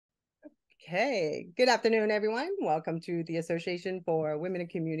Okay, good afternoon, everyone. Welcome to the Association for Women in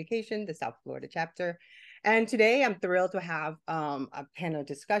Communication, the South Florida chapter. And today I'm thrilled to have a panel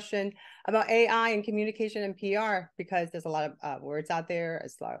discussion about AI and communication and PR, because there's a lot of words out there.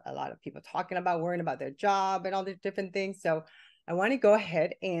 There's a lot of people talking about worrying about their job and all the different things. So I want to go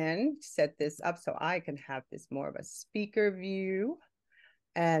ahead and set this up so I can have this more of a speaker view.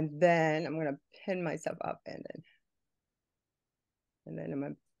 And then I'm going to pin myself up and then I'm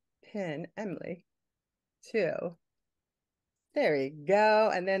going to pin Emily too. There we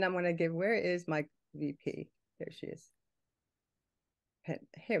go. And then I'm going to give, where is my VP? There she is. Pin.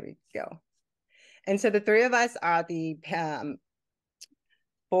 Here we go. And so the three of us are the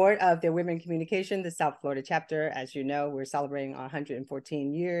board of the Women in Communication, the South Florida chapter. As you know, we're celebrating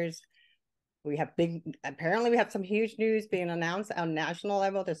 114 years. We have apparently we have some huge news being announced on national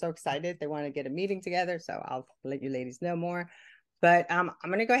level. They're so excited. They want to get a meeting together. So I'll let you ladies know more. But I'm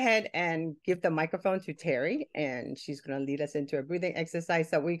going to go ahead and give the microphone to Terry, and she's going to lead us into a breathing exercise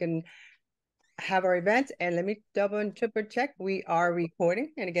so we can have our event. And let me double and triple check. We are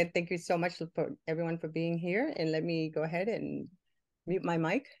recording. And again, thank you so much for everyone for being here. And let me go ahead and mute my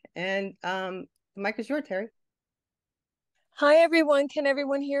mic. And the mic is yours, Terry. Hi, everyone. Can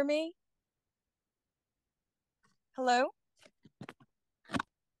everyone hear me? Hello?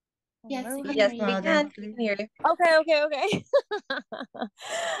 Yes, Hello? yes, we can hear you. Okay.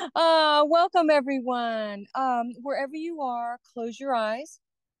 Welcome, everyone. Wherever you are, close your eyes.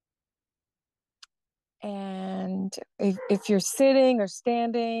 And if you're sitting or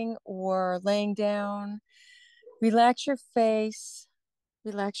standing or laying down, relax your face,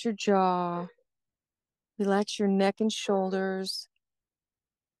 relax your jaw, relax your neck and shoulders.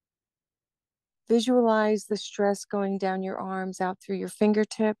 Visualize the stress going down your arms, out through your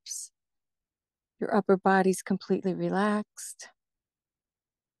fingertips. Your upper body's completely relaxed.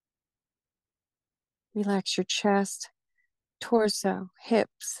 Relax your chest, torso,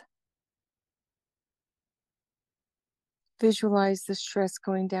 hips. Visualize the stress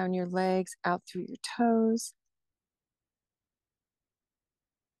going down your legs, out through your toes.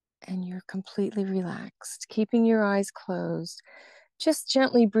 And you're completely relaxed, keeping your eyes closed. Just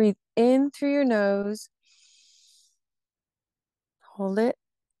gently breathe in through your nose. Hold it.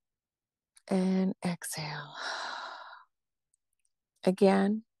 And exhale.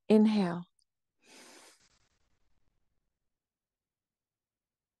 Again, inhale.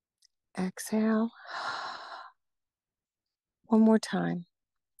 Exhale. One more time.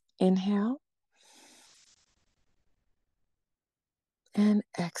 Inhale. And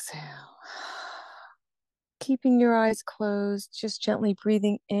exhale. Keeping your eyes closed, just gently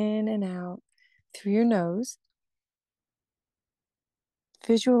breathing in and out through your nose.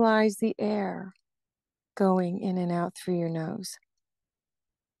 Visualize the air going in and out through your nose.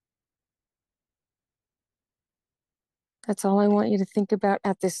 That's all I want you to think about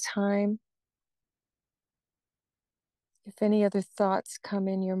at this time. If any other thoughts come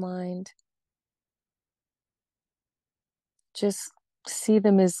in your mind, just see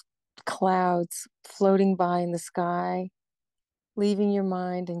them as clouds floating by in the sky, leaving your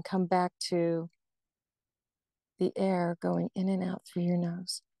mind, and come back to the air going in and out through your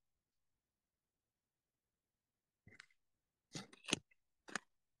nose.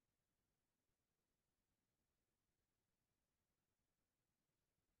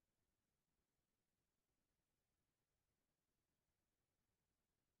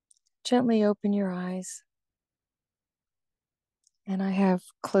 Gently open your eyes. And I have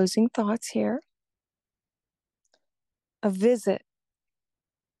closing thoughts here. A visit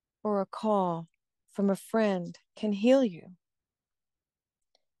or a call from a friend can heal you.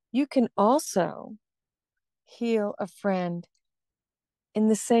 You can also heal a friend in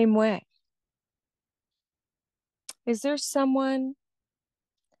the same way. Is there someone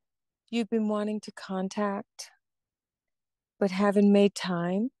you've been wanting to contact but haven't made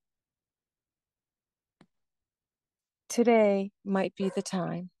time? Today might be the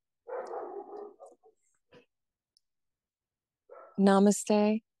time.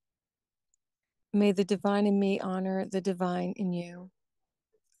 Namaste. May the divine in me honor the divine in you.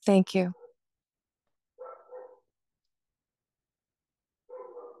 Thank you.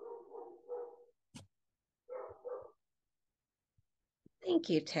 Thank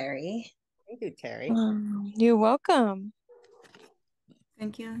you, Terry. Thank you, Terry. You're welcome.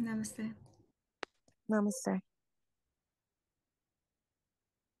 Thank you. Namaste. Namaste.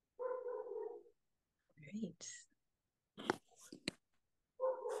 Great.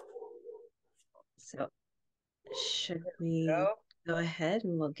 So should we go ahead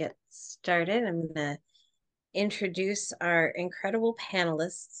and we'll get started? I'm going to introduce our incredible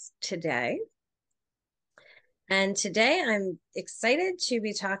panelists today. And today I'm excited to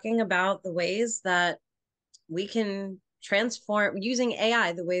be talking about the ways that we can transform, using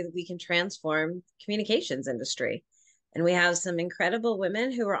AI, the way that we can transform the communications industry. And we have some incredible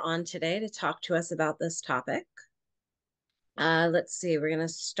women who are on today to talk to us about this topic. Let's see, we're going to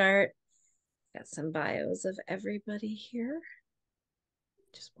start. Got some bios of everybody here.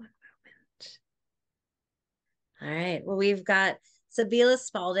 Just one moment. All right. Well, we've got Sibila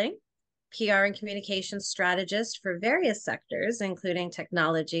Spalding, PR and communications strategist for various sectors, including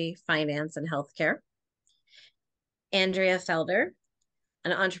technology, finance, and healthcare. Andrea Felder,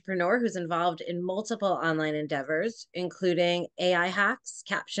 an entrepreneur who's involved in multiple online endeavors, including AI hacks,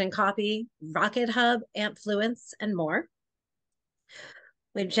 Caption Copy, RocketHub, Ampfluence, and more.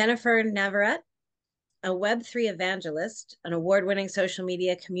 We have Jennifer Navarrete, a Web3 evangelist, an award-winning social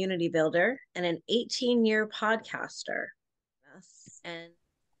media community builder, and an 18-year podcaster.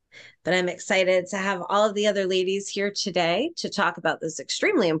 But I'm excited to have all of the other ladies here today to talk about this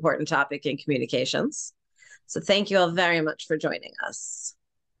extremely important topic in communications. So thank you all very much for joining us.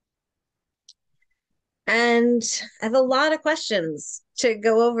 And I have a lot of questions to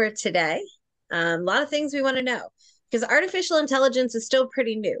go over today. A lot of things we want to know, because artificial intelligence is still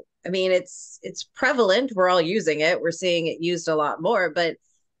pretty new. I mean, it's prevalent. We're all using it. We're seeing it used a lot more, but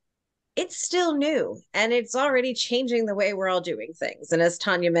it's still new and it's already changing the way we're all doing things. And as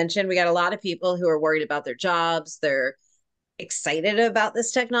Tonya mentioned, we got a lot of people who are worried about their jobs. They're excited about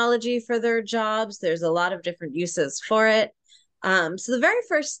this technology for their jobs. There's a lot of different uses for it. So the very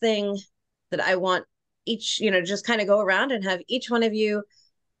first thing that I want each, just kind of go around and have each one of you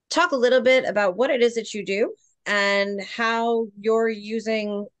talk a little bit about what it is that you do and how you're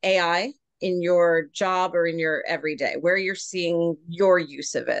using AI in your job or in your everyday, where you're seeing your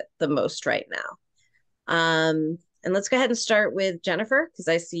use of it the most right now. And let's go ahead and start with Jennifer, because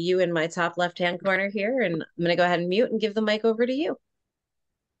I see you in my top left-hand corner here, and I'm going to go ahead and mute and give the mic over to you.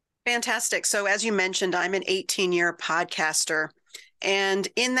 Fantastic. So as you mentioned, I'm an 18-year podcaster. And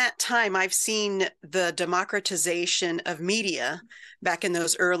in that time, I've seen the democratization of media back in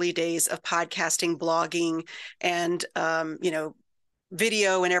those early days of podcasting, blogging, and,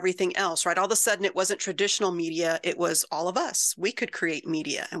 video and everything else, right? All of a sudden, it wasn't traditional media. It was all of us. We could create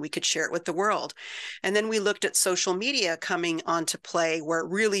media and we could share it with the world. And then we looked at social media coming onto play, where it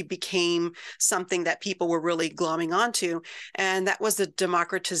really became something that people were really glomming onto. And that was the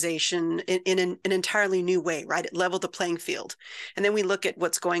democratization in an entirely new way, right? It leveled the playing field. And then we look at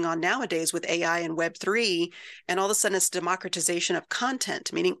what's going on nowadays with AI and Web3, and all of a sudden it's democratization of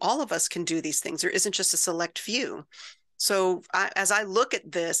content, meaning all of us can do these things. There isn't just a select few. So as I look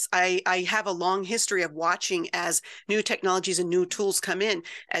at this, I have a long history of watching as new technologies and new tools come in.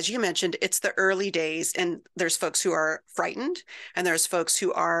 As you mentioned, it's the early days, and there's folks who are frightened and there's folks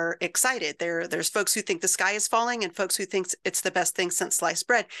who are excited. There's folks who think the sky is falling and folks who think it's the best thing since sliced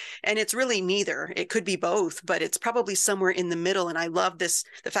bread. And it's really neither. It could be both, but it's probably somewhere in the middle. And I love the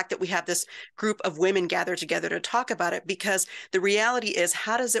fact that we have this group of women gathered together to talk about it, because the reality is,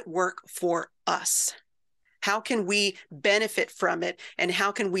 how does it work for us? How can we benefit from it? And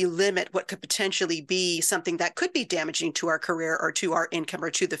how can we limit what could potentially be something that could be damaging to our career or to our income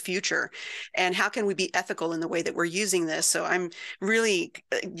or to the future? And how can we be ethical in the way that we're using this? So I'm really,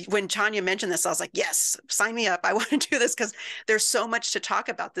 when Tonya mentioned this, I was like, yes, sign me up. I want to do this, because there's so much to talk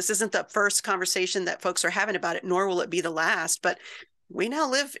about. This isn't the first conversation that folks are having about it, nor will it be the last. But we now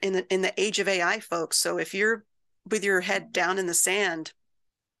live in the age of AI, folks. So if you're with your head down in the sand,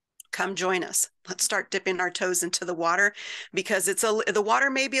 come join us. Let's start dipping our toes into the water, because the water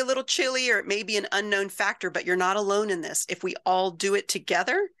may be a little chilly, or it may be an unknown factor, but you're not alone in this. If we all do it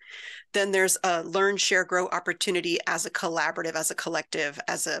together, then there's a learn, share, grow opportunity as a collaborative, as a collective,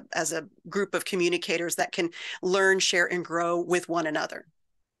 as a group of communicators that can learn, share, and grow with one another.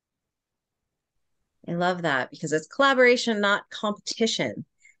 I love that, because it's collaboration, not competition.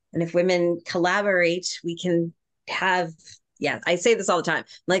 And if women collaborate, we can have, I say this all the time,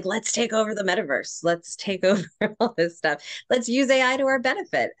 like, let's take over the metaverse. Let's take over all this stuff. Let's use AI to our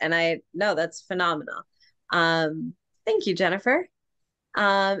benefit. And I know that's phenomenal. Thank you, Jennifer.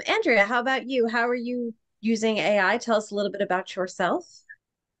 Andrea, how about you? How are you using AI? Tell us a little bit about yourself.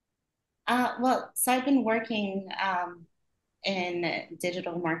 So I've been working in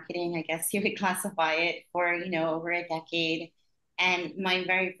digital marketing, I guess you would classify it, for, over a decade. And my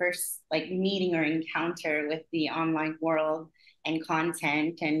very first meeting or encounter with the online world and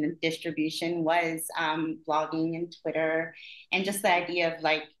content and distribution was blogging and Twitter, and just the idea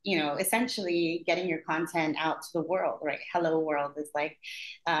of essentially getting your content out to the world, right? Hello world is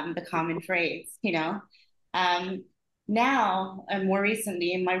the common phrase, Now, and more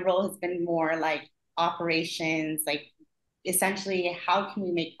recently, my role has been more like operations, like essentially how can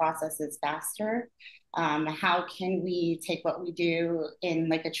we make processes faster? How can we take what we do in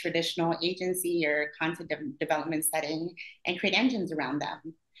like a traditional agency or content development setting and create engines around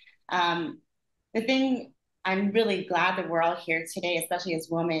them? The thing, I'm really glad that we're all here today, especially as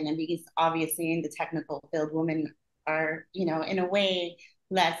women, and because obviously in the technical field, women are, you know, in a way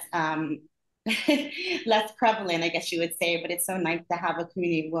less less prevalent, I guess you would say, but it's so nice to have a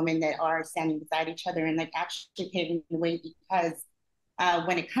community of women that are standing beside each other and like actually paving the way, because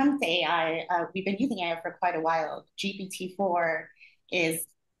when it comes to AI, we've been using AI for quite a while. GPT-4 is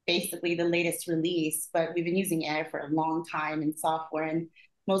basically the latest release, but we've been using AI for a long time in software, and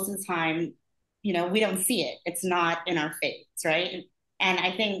most of the time, you know, we don't see it. It's not in our face, right? And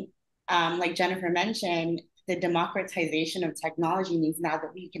I think, like Jennifer mentioned, the democratization of technology means now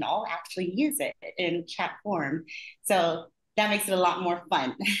that we can all actually use it in chat form. So that makes it a lot more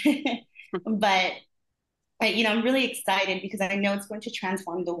fun. But you know, I'm really excited because I know it's going to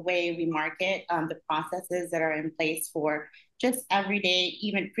transform the way we market, the processes that are in place for just everyday,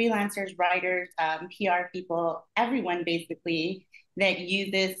 even freelancers, writers, PR people, everyone basically that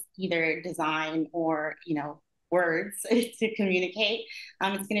uses either design or, you know, words to communicate.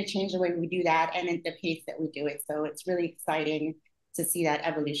 It's going to change the way we do that and at the pace that we do it. So it's really exciting to see that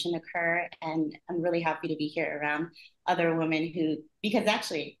evolution occur. And I'm really happy to be here around other women who, because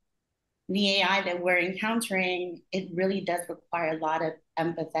actually, the AI that we're encountering, it really does require a lot of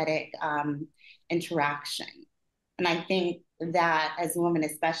empathetic interaction. And I think that as a woman,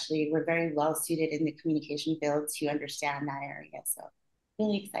 especially, we're very well suited in the communication field to understand that area. So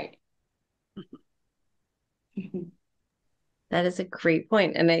really excited. That is a great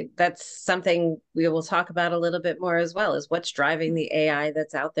point. And that's something we will talk about a little bit more as well, is what's driving the AI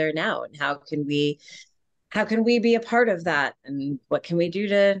that's out there now, and how can we be a part of that, and what can we do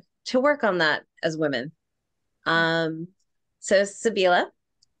to work on that as women. So Sibila,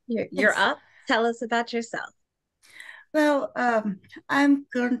 you're up. Tell us about yourself. Well, I'm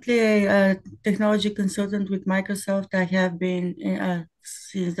currently a technology consultant with Microsoft. I have been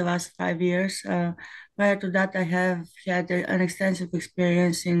since the last 5 years. Prior to that, I have had an extensive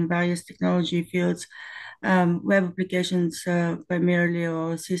experience in various technology fields, web applications primarily,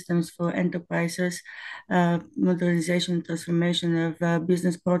 or systems for enterprises, modernization, transformation of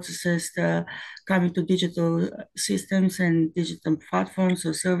business processes, coming to digital systems and digital platforms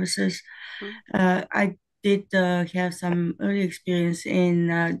or services. I did have some early experience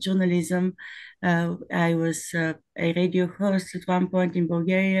in journalism. I was a radio host at one point in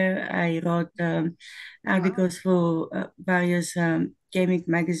Bulgaria. I wrote articles for various gaming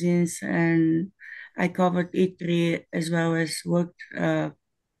magazines, and I covered E3 as well as worked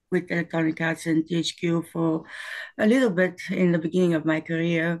with Electronic Arts and THQ for a little bit in the beginning of my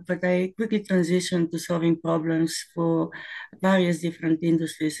career, but I quickly transitioned to solving problems for various different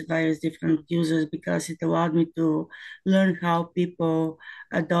industries, various different users, because it allowed me to learn how people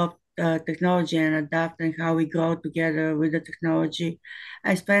adopt technology and adapt, and how we grow together with the technology.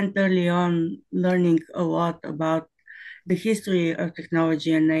 I spent early on learning a lot about the history of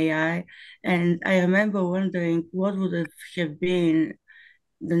technology and AI. And I remember wondering what would have been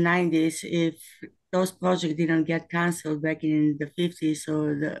the 90s if those projects didn't get canceled back in the 50s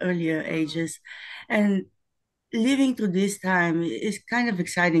or the earlier ages. And living through this time is kind of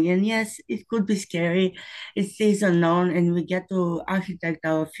exciting. And yes, it could be scary. It is unknown, and we get to architect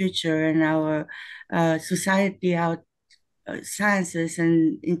our future and our society, our sciences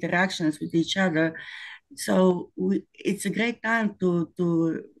and interactions with each other. So it's a great time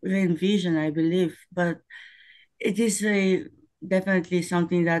to re-envision, I believe. But it is definitely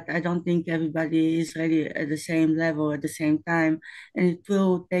something that I don't think everybody is ready at the same level at the same time. And it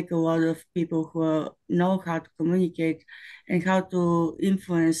will take a lot of people who know how to communicate and how to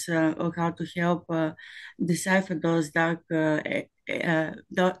influence or how to help decipher those dark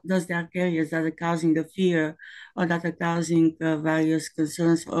areas that are causing the fear, or that are causing various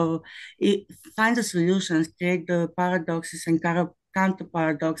concerns, or find the solutions, create the paradoxes and counter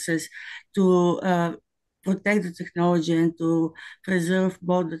paradoxes to protect the technology and to preserve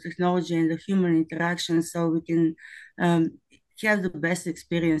both the technology and the human interaction, so we can have the best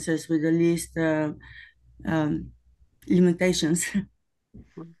experiences with the least limitations.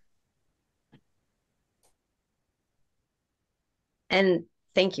 And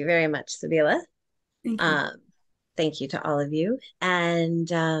thank you very much, Sibila. Thank you. Thank you to all of you. And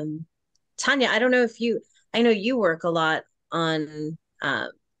Tonya, I don't know if I know you work a lot on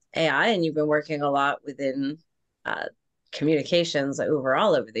AI, and you've been working a lot within communications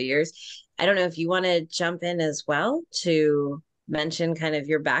overall over the years. I don't know if you want to jump in as well to mention kind of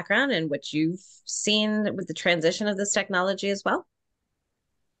your background and what you've seen with the transition of this technology as well.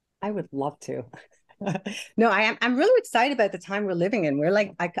 I would love to. No, I'm really excited about the time we're living in. We're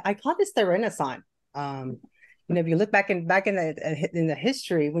like, I call this the Renaissance. If you look back in the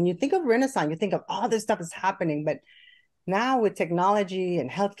history, when you think of Renaissance, you think of all this stuff is happening. But now with technology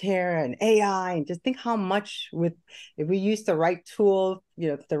and healthcare and AI, and just think how much if we use the right tool,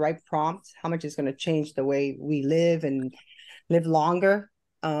 the right prompt, how much it's going to change the way we live and live longer.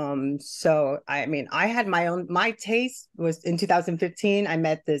 So I had my taste was in 2015. I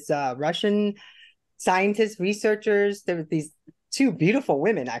met this Russian scientists, researchers. There were these two beautiful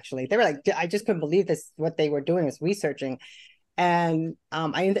women, actually. They were like, I just couldn't believe this, what they were doing was researching. And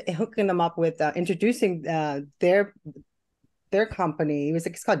I ended up hooking them up with introducing their company.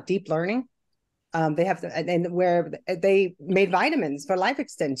 It's called Deep Learning. They have where they made vitamins for life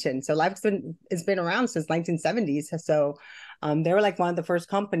extension. So life has been around since 1970s. So they were like one of the first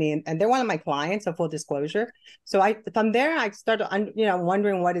company, and they're one of my clients, so full disclosure. So from there I started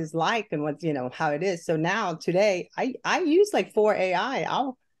wondering what it's like and what how it is. So now today I use like for AI.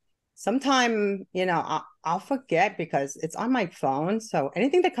 I'll forget because it's on my phone. So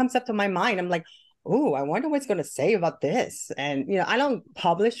anything that comes up to my mind, I'm like, oh, I wonder what it's going to say about this. And I don't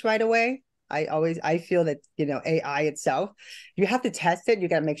publish right away. I feel that AI itself, you have to test it. You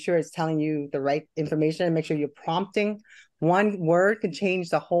got to make sure it's telling you the right information and make sure you're prompting. One word can change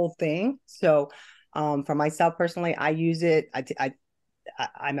the whole thing. So for myself personally, I use it.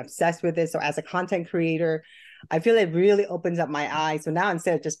 I'm obsessed with it. So as a content creator, I feel it really opens up my eyes. So now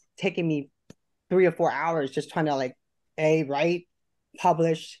instead of just taking me 3 or 4 hours just trying to write,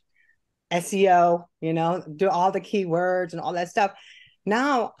 publish, SEO, do all the keywords and all that stuff.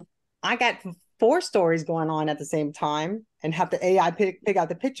 Now I got 4 stories going on at the same time and have the AI pick out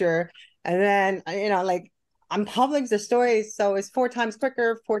the picture. And then, I'm publishing the stories. So it's 4 times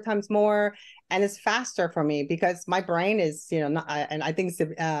quicker, 4 times more. And it's faster for me because my brain is, and I think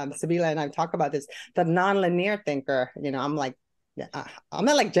Sibila and I talk about this, the nonlinear thinker. I'm like, I'm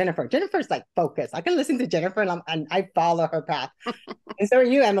not like Jennifer. Jennifer's like focused. I can listen to Jennifer and I follow her path. And so are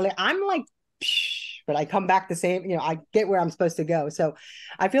you, Emily. I'm like, but I come back the same, I get where I'm supposed to go. So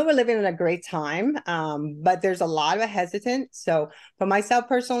I feel we're living in a great time, but there's a lot of hesitant. So for myself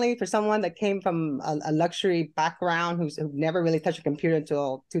personally, for someone that came from a luxury background who never really touched a computer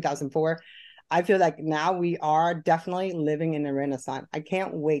until 2004, I feel like now we are definitely living in a renaissance. I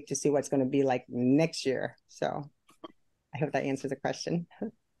can't wait to see what's going to be like next year. So I hope that answers the question.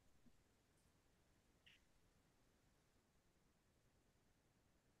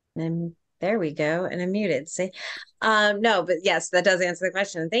 And there we go. And I'm muted. See, no, but yes, that does answer the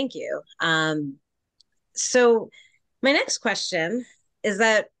question. Thank you. So my next question is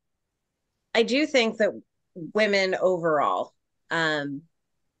that I do think that women overall, in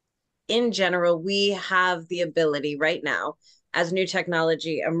general, we have the ability right now, as new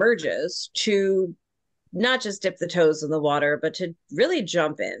technology emerges, to not just dip the toes in the water, but to really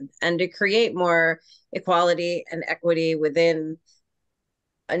jump in and to create more equality and equity within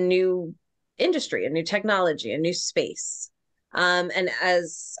a new industry, a new technology, a new space. And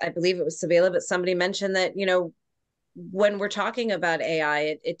as I believe it was Sibila, but somebody mentioned that, when we're talking about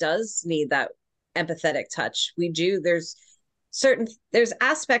AI, it does need that empathetic touch. There's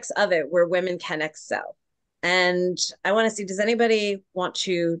aspects of it where women can excel. And I want to see, does anybody want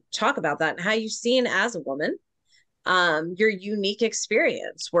to talk about that and how you've seen as a woman, your unique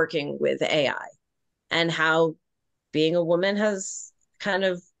experience working with AI and how being a woman has kind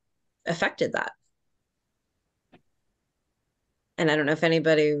of affected that? And I don't know if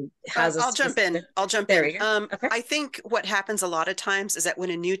anybody has I'll jump in. There we go. Okay. I think what happens a lot of times is that when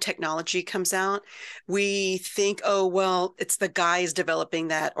a new technology comes out, we think, oh, well, it's the guys developing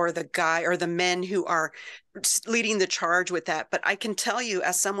that, or the men who are leading the charge with that. But I can tell you,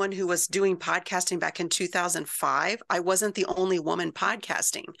 as someone who was doing podcasting back in 2005, I wasn't the only woman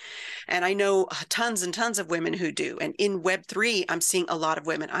podcasting. And I know tons and tons of women who do. And in Web3, I'm seeing a lot of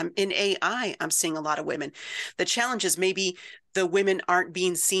women. I'm in AI, I'm seeing a lot of women. The challenge is maybe the women aren't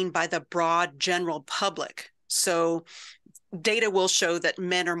being seen by the broad general public. So data will show that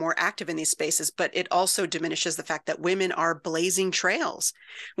men are more active in these spaces, but it also diminishes the fact that women are blazing trails.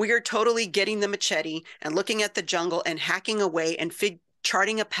 We are totally getting the machete and looking at the jungle and hacking away and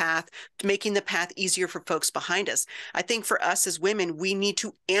charting a path, making the path easier for folks behind us. I think for us as women, we need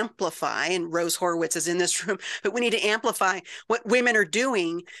to amplify, and Rose Horowitz is in this room, but we need to amplify what women are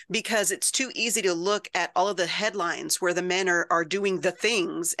doing, because it's too easy to look at all of the headlines where the men are doing the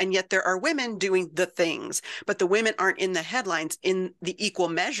things, and yet there are women doing the things, but the women aren't in the headlines in the equal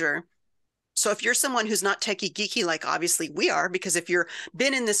measure. So if you're someone who's not techie geeky, like obviously we are, because if you're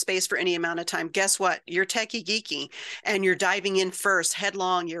been in this space for any amount of time, guess what? You're techie geeky and you're diving in first,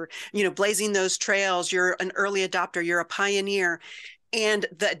 headlong. You're, blazing those trails. You're an early adopter. You're a pioneer. And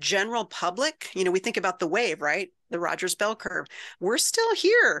the general public, we think about the wave, right? The Rogers bell curve. We're still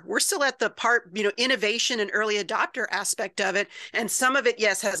here. We're still at the part, innovation and early adopter aspect of it. And some of it,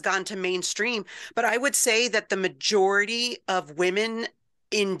 yes, has gone to mainstream. But I would say that the majority of women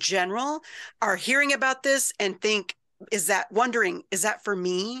in general are hearing about this and think, is that for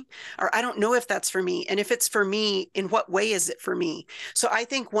me? Or I don't know if that's for me. And if it's for me, in what way is it for me? So I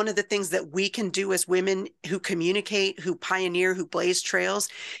think one of the things that we can do as women who communicate, who pioneer, who blaze trails,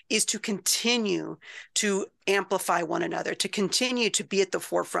 is to continue to amplify one another, to continue to be at the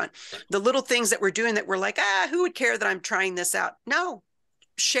forefront. The little things that we're doing that we're like, who would care that I'm trying this out? No,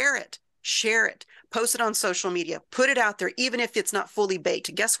 share it. Post it on social media, put it out there, even if it's not fully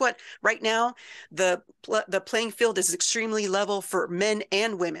baked. Guess what? Right now, the playing field is extremely level for men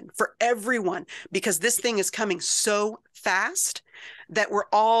and women, for everyone, because this thing is coming so fast that we're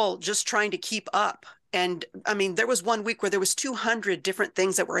all just trying to keep up. And I mean, there was 1 week where there was 200 different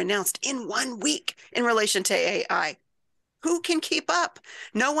things that were announced in 1 week in relation to AI. Who can keep up?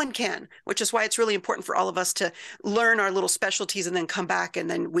 No one can, which is why it's really important for all of us to learn our little specialties and then come back, and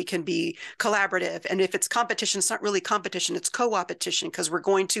then we can be collaborative. And if it's competition, it's not really competition, it's co-opetition, because we're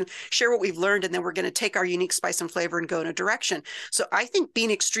going to share what we've learned, and then we're going to take our unique spice and flavor and go in a direction. So I think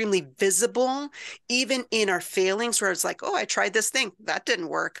being extremely visible, even in our failings, where it's like, oh, I tried this thing, that didn't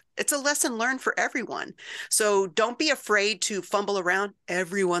work. It's a lesson learned for everyone. So don't be afraid to fumble around.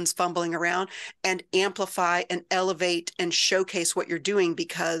 Everyone's fumbling around, and amplify and elevate and showcase what you're doing,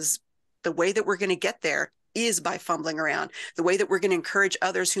 because the way that we're going to get there is by fumbling around. The way that we're going to encourage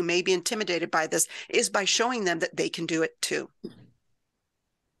others who may be intimidated by this is by showing them that they can do it too.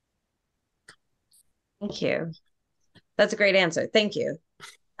 Thank you. That's a great answer. Thank you.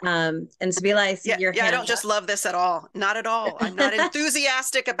 And Sibila, I see your hand I don't just love this at all. Not at all. I'm not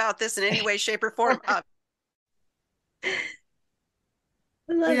enthusiastic about this in any way, shape, or form. I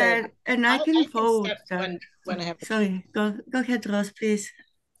love it. And I can vote. When I have Sorry, go ahead, Ross, please.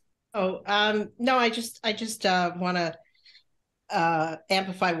 no, I just want to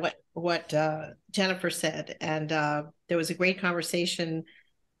amplify what Jennifer said, and there was a great conversation.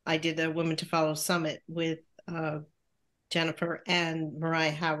 I did a Women to Follow Summit with Jennifer and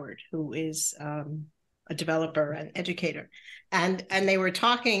Mariah Howard, who is a developer and educator, and they were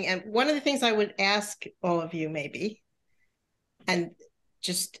talking. And one of the things I would ask all of you, maybe, and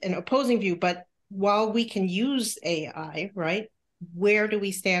just an opposing view, but while we can use AI, right, where do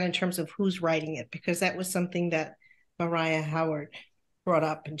we stand in terms of who's writing it? Because that was something that Mariah Howard brought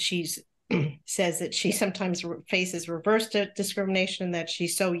up, and she's says that she sometimes faces reverse discrimination, that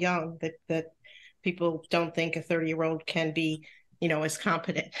she's so young that people don't think a 30-year-old can be, as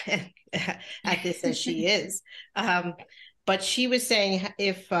competent at this as she is. But she was saying,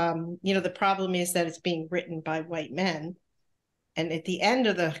 if, the problem is that it's being written by white men. And at the end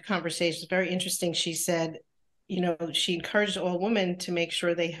of the conversation, it's very interesting. She said, she encouraged all women to make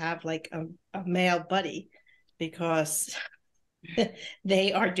sure they have like a male buddy, because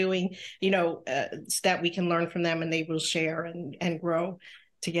they are doing, so that we can learn from them, and they will share and grow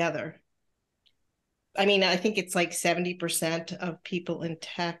together. I mean, I think it's like 70% of people in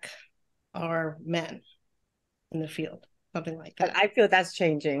tech are men in the field, something like that. But I feel that's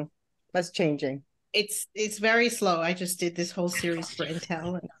changing. That's changing. It's very slow. I just did this whole series for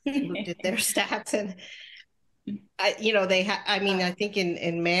Intel and looked at their stats, and I think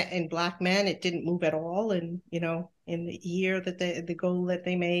in Black men it didn't move at all, and in the year that the goal that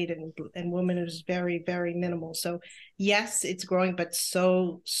they made, and women is very, very minimal. So yes, it's growing, but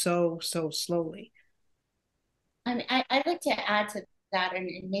so slowly. I mean, I'd like to add to that, and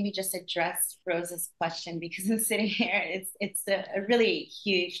maybe just address Rose's question, because I'm sitting here, it's a really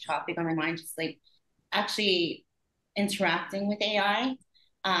huge topic on my mind, just like actually interacting with AI.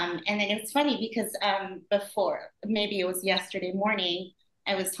 And then it's funny because before, maybe it was yesterday morning,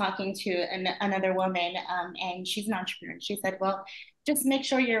 I was talking to another woman, and she's an entrepreneur. She said, well, just make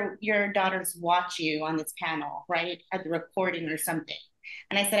sure your daughters watch you on this panel, right, at the recording or something.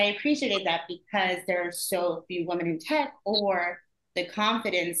 And I said, I appreciated that, because there are so few women in tech, or the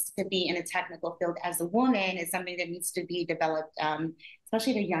confidence to be in a technical field as a woman is something that needs to be developed,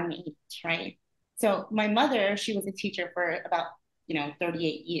 especially at a young age, right? So my mother, she was a teacher for about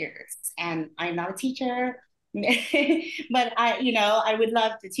 38 years, and I'm not a teacher, but I would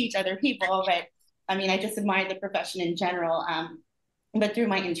love to teach other people. But I mean, I just admire the profession in general. But through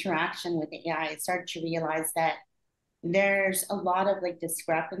my interaction with AI, I started to realize that there's a lot of like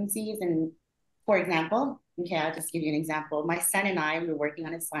discrepancies in for example, okay, I'll just give you an example. My son and I, we were working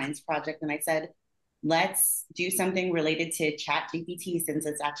on a science project, and I said, let's do something related to ChatGPT since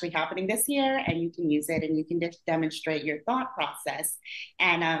it's actually happening this year, and you can use it and you can just demonstrate your thought process.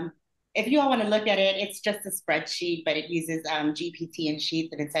 And if you all want to look at it, it's just a spreadsheet, but it uses GPT and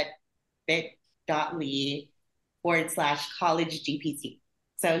Sheets, and it's at bit.ly/college GPT.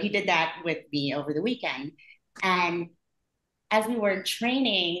 So he did that with me over the weekend. And as we were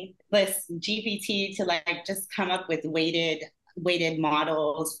training this GPT to like just come up with weighted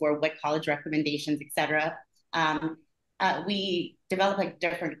models for what college recommendations, et cetera, we developed like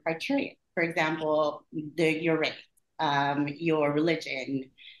different criteria. For example, your race, your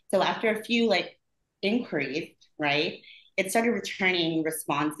religion. So after a few like inquiries, right, it started returning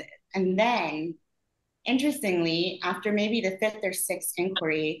responses. And then, interestingly, after maybe the fifth or sixth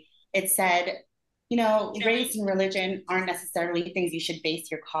inquiry, it said, you know, race and religion aren't necessarily things you should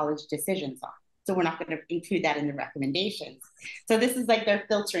base your college decisions on. So we're not going to include that in the recommendations. So this is like they're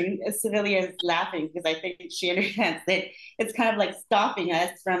filtering. Sibila is laughing because I think she understands that it's kind of like stopping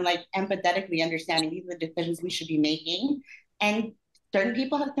us from like empathetically understanding these are the decisions we should be making. And certain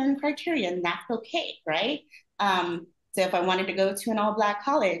people have certain criteria, and that's okay, right? So if I wanted to go to an all-Black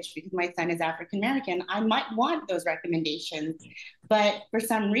college because my son is African-American, I might want those recommendations. But for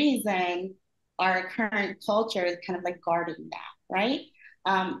some reason, our current culture is kind of like guarding that, right?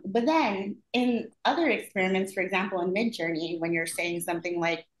 But then in other experiments, for example, in Midjourney, when you're saying something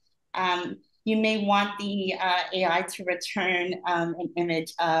like, you may want the AI to return an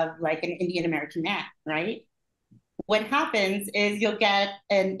image of like an Indian American man, right? What happens is you'll get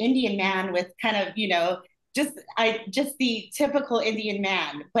an Indian man with kind of, you know, just the typical Indian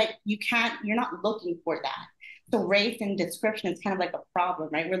man, but you're not looking for that. So race and description is kind of like a problem,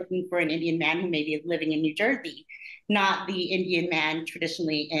 right? We're looking for an Indian man who maybe is living in New Jersey, not the Indian man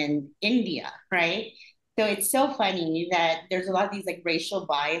traditionally in India, right? So it's so funny that there's a lot of these like racial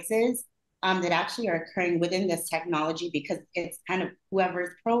biases that actually are occurring within this technology because it's kind of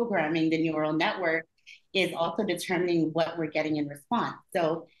whoever's programming the neural network is also determining what we're getting in response.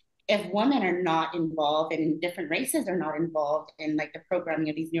 So if women are not involved and different races are not involved in like the programming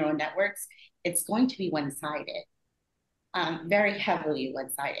of these neural networks, it's going to be one-sided, very heavily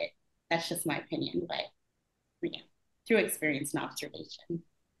one-sided. That's just my opinion, but yeah, through experience and observation.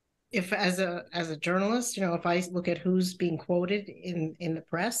 If as a journalist, you know, if I look at who's being quoted in the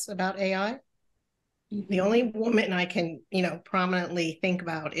press about AI, the only woman I can, you know, prominently think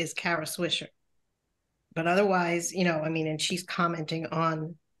about is Kara Swisher. But otherwise, you know, I mean, and she's commenting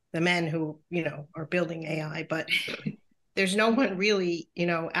on the men who, you know, are building AI, but there's no one really, you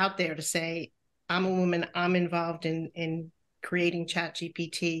know, out there to say, I'm a woman, I'm involved in creating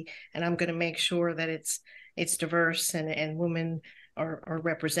ChatGPT, and I'm going to make sure that it's diverse and women are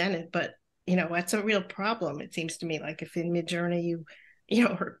represented. But, you know, that's a real problem. It seems to me like if in Midjourney,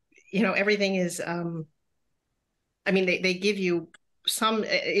 you know, everything is, I mean, they give you some,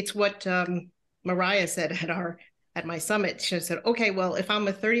 it's what Mariah said at my summit. She said, okay, well, if I'm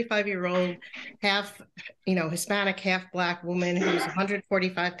a 35-year-old, half, you know, Hispanic, half Black woman who's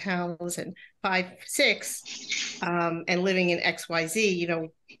 145 pounds and 5'6", and living in XYZ, you know,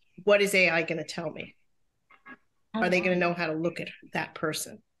 what is AI going to tell me? Are they going to know how to look at that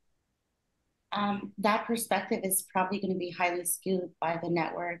person? That perspective is probably going to be highly skewed by the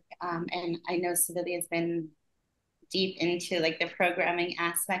network. And I know Sibila has been deep into like the programming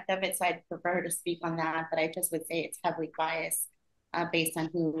aspect of it, so I'd prefer to speak on that, but I just would say it's heavily biased based on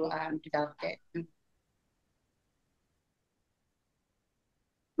who developed it.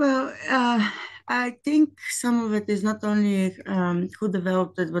 Well, I think some of it is not only who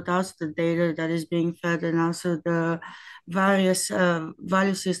developed it, but also the data that is being fed and also the various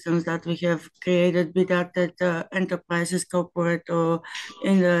value systems that we have created, be that at enterprises, corporate, or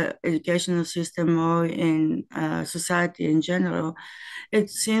in the educational system or in society in general. It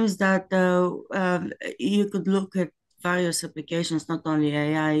seems that you could look at various applications, not only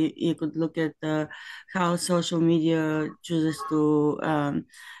AI. You could look at how social media chooses to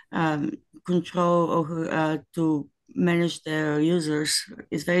control or to manage their users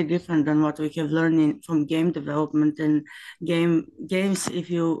is very different than what we have learned from game development and games. If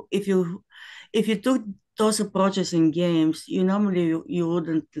you took those approaches in games, you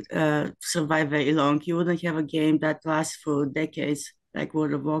wouldn't survive very long. You wouldn't have a game that lasts for decades, like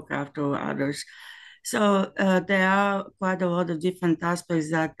World of Warcraft or others. So there are quite a lot of different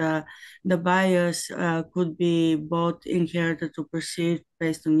aspects that the bias could be both inherited to perceived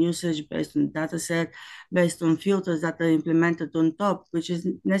based on usage, based on data set, based on filters that are implemented on top, which is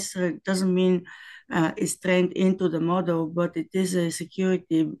necessary. Doesn't mean is trained into the model, but it is a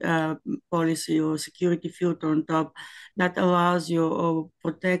security policy or security filter on top that allows you or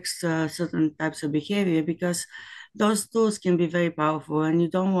protects certain types of behavior, because those tools can be very powerful, and you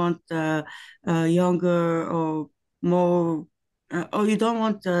don't want younger or more, or you don't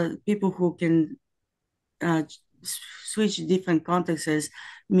want people who can switch different contexts,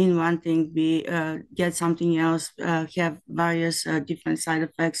 mean one thing, get something else, have various different side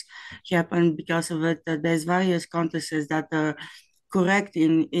effects happen because of it. There's various contexts that are correct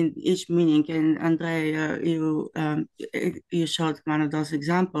in each meaning. And Andrea, you showed one of those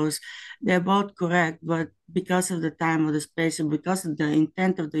examples. They're both correct, but because of the time or the space, and because of the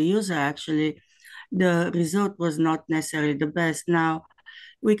intent of the user, actually, the result was not necessarily the best. Now,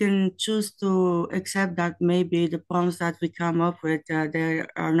 we can choose to accept that maybe the prompts that we come up with, they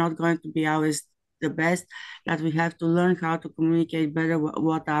are not going to be always the best, that we have to learn how to communicate better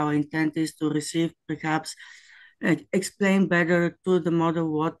what our intent is to receive, perhaps explain better to the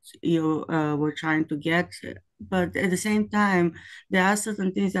model what you were trying to get. But at the same time, there are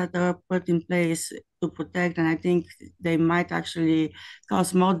certain things that are put in place to protect, and I think they might actually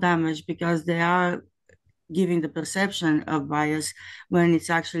cause more damage because they are giving the perception of bias when it's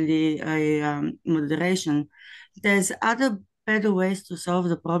actually a moderation. There's other better ways to solve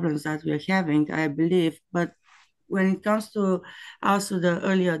the problems that we're having, I believe, but when it comes to also the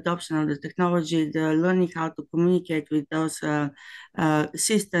early adoption of the technology, the learning how to communicate with those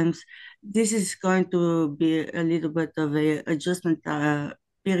systems, this is going to be a little bit of a adjustment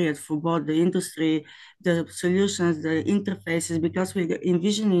period for both the industry, the solutions, the interfaces, because we're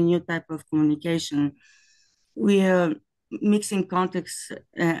envisioning a new type of communication. We are mixing contexts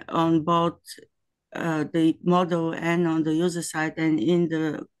on both the model and on the user side and in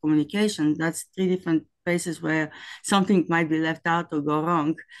the communication. That's three different places where something might be left out or go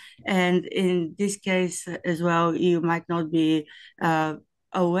wrong. And in this case as well, you might not be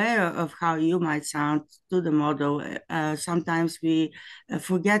aware of how you might sound to the model. Sometimes we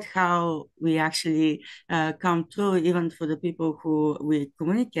forget how we actually come through, even for the people who we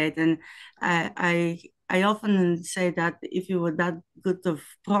communicate. And I often say that if you were that good of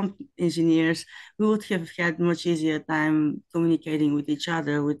prompt engineers, we would have had much easier time communicating with each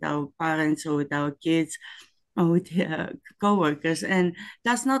other, with our parents or with our kids, or with coworkers. And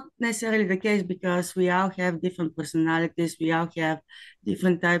that's not necessarily the case, because we all have different personalities, we all have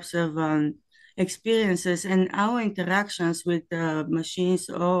different types of experiences, and our interactions with machines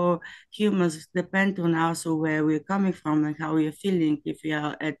or humans depend on also where we're coming from and how we're feeling, if we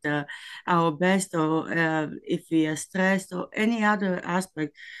are at our best, or if we are stressed, or any other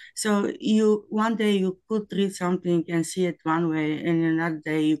aspect. So one day you could read something and see it one way, and another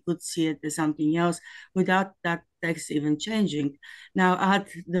day you could see it as something else without that text even changing. Now add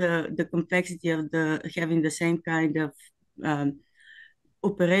the complexity of having the same kind of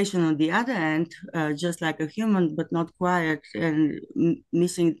operation on the other end, just like a human, but not quiet, and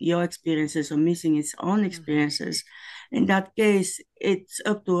missing your experiences or missing its own experiences. In that case, it's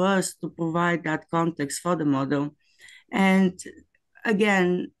up to us to provide that context for the model. And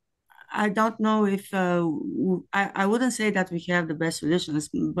again, I don't know if I wouldn't say that we have the best solutions,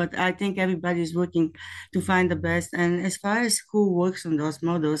 but I think everybody's working to find the best. And as far as who works on those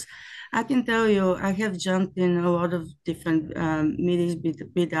models, I can tell you, I have jumped in a lot of different meetings,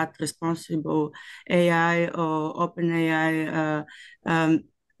 be that responsible AI or open AI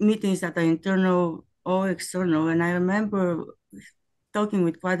meetings that are internal or external. And I remember talking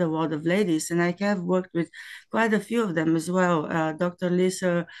with quite a lot of ladies, and I have worked with quite a few of them as well. Dr.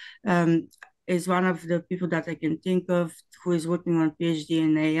 Lisa is one of the people that I can think of who is working on PhD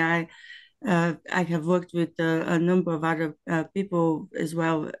in AI. I have worked with a number of other people as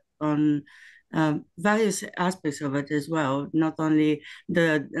well on various aspects of it as well, not only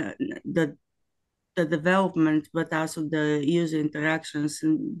the development, but also the user interactions.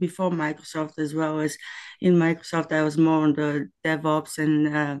 And before Microsoft, as well as in Microsoft, I was more on the DevOps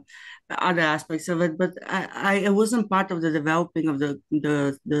and other aspects of it. But I wasn't part of the developing of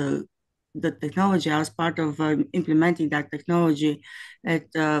the technology. I was part of implementing that technology at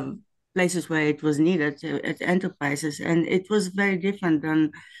places where it was needed, at enterprises, and it was very different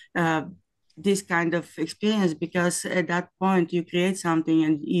than this kind of experience, because at that point you create something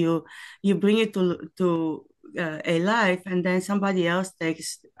and you bring it to a life, and then somebody else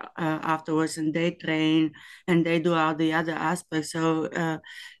takes afterwards, and they train and they do all the other aspects. So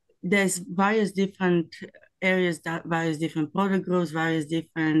there's various different areas, that various different product groups, various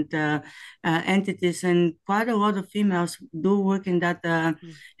different entities, and quite a lot of females do work in that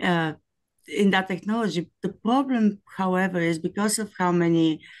technology. The problem, however, is because of how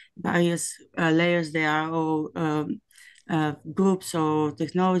many various layers there are, or groups or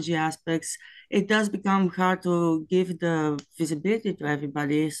technology aspects, it does become hard to give the visibility to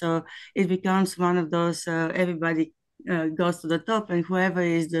everybody. So it becomes one of those everybody goes to the top, and whoever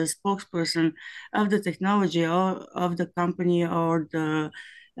is the spokesperson of the technology or of the company or the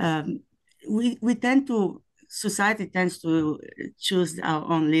we tend to society tends to choose our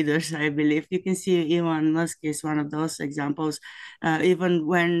own leaders, I believe. You can see Elon Musk is one of those examples. Even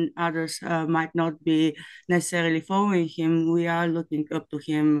when others might not be necessarily following him, we are looking up to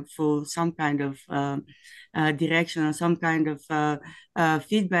him for some kind of direction or some kind of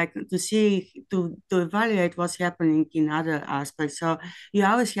feedback to see, to evaluate what's happening in other aspects. So you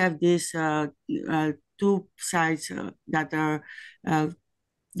always have these two sides that are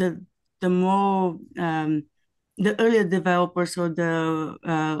the more the earlier developers or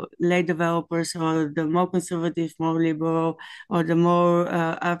the late developers, or the more conservative, more liberal, or the more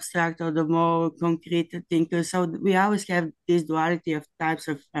abstract or the more concrete thinkers. So we always have this duality of types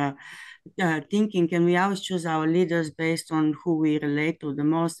of thinking, and we always choose our leaders based on who we relate to the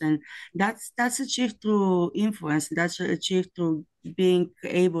most. And that's achieved through influence. That's achieved through being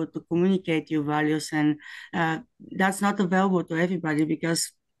able to communicate your values, and that's not available to everybody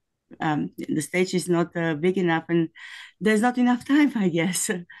because the stage is not big enough, and there's not enough time, I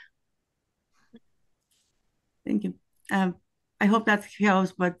guess. Thank you. I hope that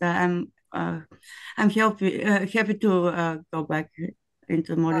helps, but I'm happy to go back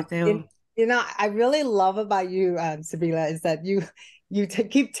into more detail. You know, I really love about you, Sibila, is that you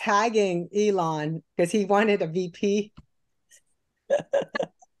keep tagging Elon because he wanted a VP.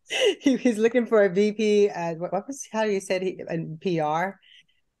 He's looking for a VP. How do you say it? In PR?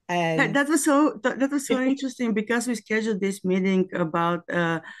 And that was so interesting because we scheduled this meeting about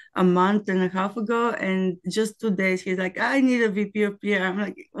a month and a half ago, and just 2 days he's like, I need a VP of PR. I'm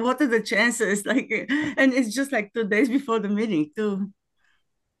like, what are the chances? Like, and it's just like 2 days before the meeting too.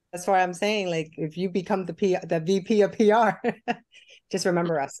 That's why I'm saying, like, if you become the VP of PR, just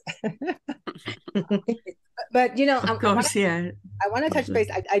remember us. But you know, of course, yeah. I want to touch base.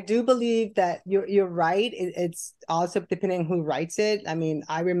 I do believe that you're right. It's also depending on who writes it. I mean,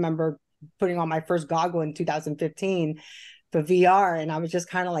 I remember putting on my first goggle in 2015 for VR, and I was just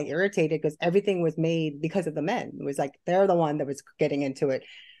kind of like irritated because everything was made because of the men. It was like they're the one that was getting into it.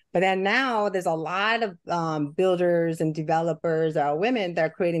 But then now there's a lot of builders and developers that are women that are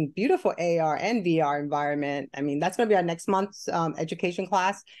creating beautiful AR and VR environment. I mean, that's going to be our next month's education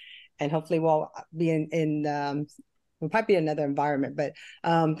class, and hopefully we'll be we'll probably be another environment, but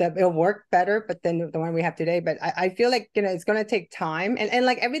that it'll work better. But then the one we have today. But I feel like, you know, it's going to take time, and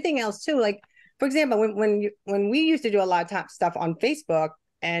like everything else too. Like, for example, when we used to do a lot of top stuff on Facebook.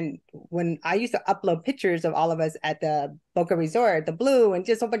 And when I used to upload pictures of all of us at the Boca Resort, the Blue, and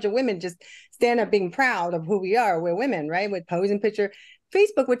just a bunch of women just stand up being proud of who we are, we're women, right? With posing picture,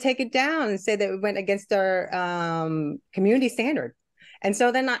 Facebook would take it down and say that we went against our community standard. And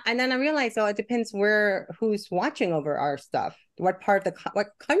so then I realized, so it depends who's watching over our stuff. What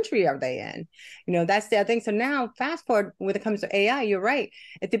country are they in? You know, that's the other thing. So now fast forward when it comes to AI, you're right.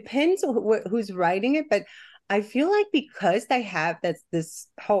 It depends on who's writing it, but I feel like because they have this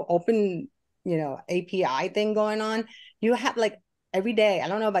whole open, you know, API thing going on, you have like every day, I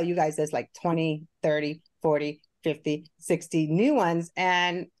don't know about you guys, there's like 20, 30, 40, 50, 60 new ones.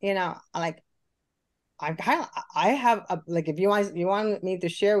 And, you know, like, I have like, if you want me to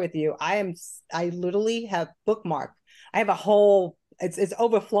share with you, I literally have bookmarked. I have a whole, it's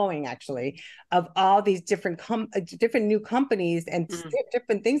overflowing actually, of all these different new companies and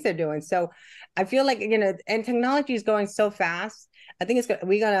different things they're doing. So I feel like, you know, and technology is going so fast. I think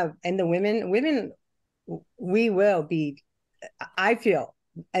we're gonna, and the women, we will be, I feel,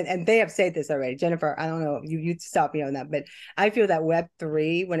 and they have said this already, Jennifer, I don't know, you stop me on that, but I feel that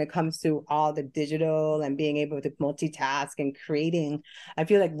Web3, when it comes to all the digital and being able to multitask and creating, I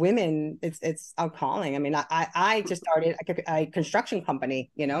feel like women, it's our calling. I mean, I just started a construction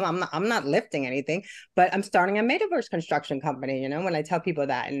company, you know, I'm not lifting anything, but I'm starting a metaverse construction company, you know, when I tell people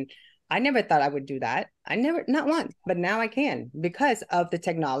that. And I never thought I would do that. Not once, but now I can, because of the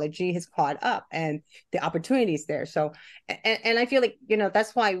technology has caught up and the opportunities there. So, and I feel like, you know,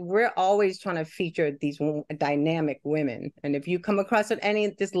 that's why we're always trying to feature these dynamic women. And if you come across it,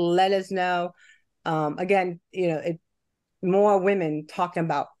 just let us know. Again, you know, more women talking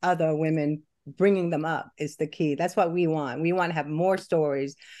about other women, bringing them up is the key. That's what we want. We want to have more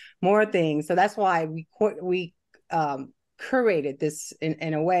stories, more things. So that's why we curated this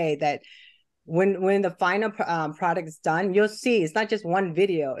in a way that when the final product is done, you'll see it's not just one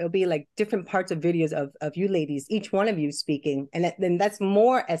video. It'll be like different parts of videos of you ladies, each one of you speaking. And then that's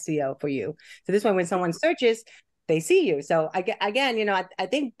more SEO for you. So this way, when someone searches, they see you. So again, you know, I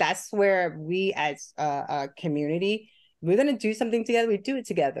think that's where we as a community, we're going to do something together. We do it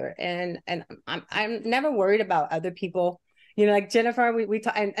together. And I'm never worried about other people. You know, like Jennifer, we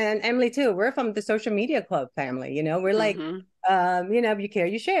talk, and Emily too. We're from the social media club family. You know, we're like, you know, you care,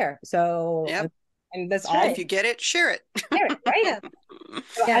 you share. So, and that's all. If you get it, share it. Share it, right?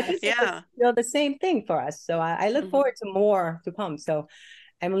 So I think it's the same thing for us. So I look forward to more to come. So,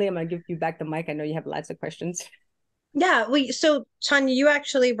 Emily, I'm gonna give you back the mic. I know you have lots of questions. Yeah, so Tonya, you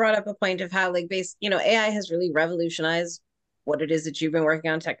actually brought up a point of how like you know, AI has really revolutionized what it is that you've been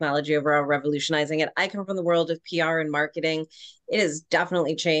working on, technology overall, revolutionizing it. I come from the world of PR and marketing. It has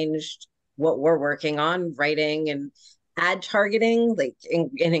definitely changed what we're working on, writing and ad targeting, like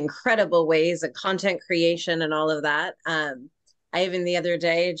in incredible ways, and content creation and all of that. I even the other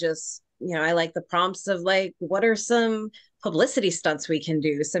day just, you know, I like the prompts of like, what are some publicity stunts we can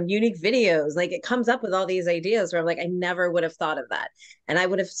do, some unique videos? Like it comes up with all these ideas where I'm like, I never would have thought of that. And I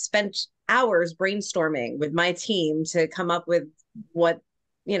would have spent hours brainstorming with my team to come up with what,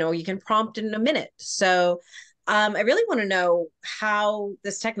 you know, you can prompt in a minute. So I really want to know how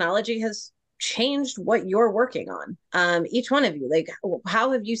this technology has changed what you're working on. Each one of you, like,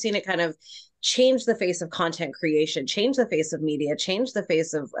 how have you seen it kind of change the face of content creation, change the face of media, change the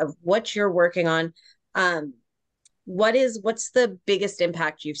face of what you're working on? What's the biggest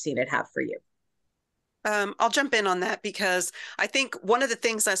impact you've seen it have for you? I'll jump in on that because I think one of the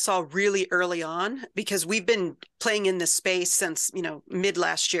things I saw really early on, because we've been playing in this space since, you know, mid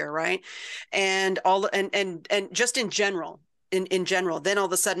last year, right? And just in general, then all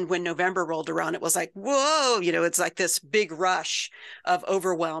of a sudden when November rolled around, it was like, whoa, you know, it's like this big rush of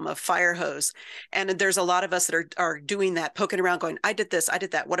overwhelm, of fire hose. And there's a lot of us that are doing that, poking around going, I did this, I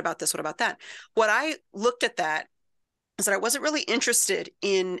did that. What about this? What about that? What I looked at that is that I wasn't really interested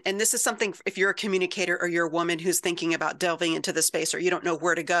in, and this is something if you're a communicator or you're a woman who's thinking about delving into the space or you don't know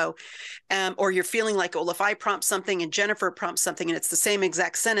where to go, or you're feeling like, well, if I prompt something and Jennifer prompts something and it's the same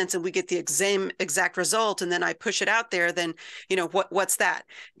exact sentence and we get the same exact result and then I push it out there, then, you know, what's that?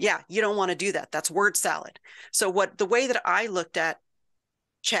 Yeah, you don't want to do that. That's word salad. So the way that I looked at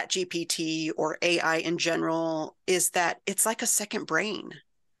ChatGPT or AI in general is that it's like a second brain.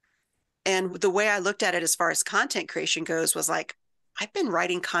 And the way I looked at it as far as content creation goes was like, I've been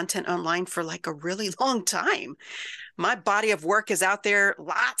writing content online for like a really long time. My body of work is out there,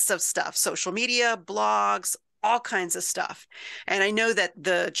 lots of stuff, social media, blogs, all kinds of stuff. And I know that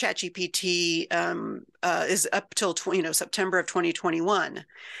the ChatGPT is up till September of 2021.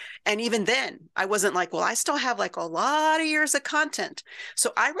 And even then, I wasn't like, well, I still have like a lot of years of content.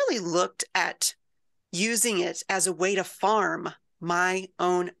 So I really looked at using it as a way to farm my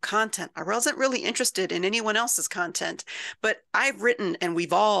own content. I wasn't really interested in anyone else's content, but I've written and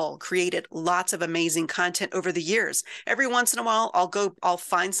we've all created lots of amazing content over the years. Every once in a while, I'll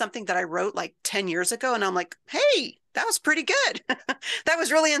find something that I wrote like 10 years ago and I'm like, hey, that was pretty good. That was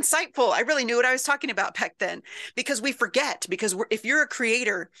really insightful. I really knew what I was talking about back then, because we forget, because if you're a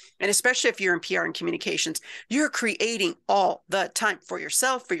creator, and especially if you're in PR and communications, you're creating all the time for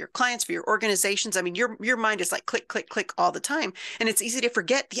yourself, for your clients, for your organizations. I mean, your mind is like click, click, click all the time. And it's easy to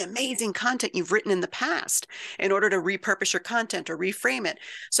forget the amazing content you've written in the past in order to repurpose your content or reframe it.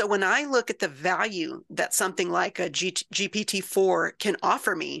 So when I look at the value that something like a GPT-4 can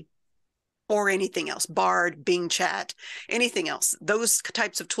offer me, or anything else, Bard, Bing Chat, anything else, those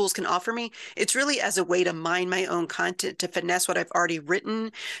types of tools can offer me, it's really as a way to mine my own content, to finesse what I've already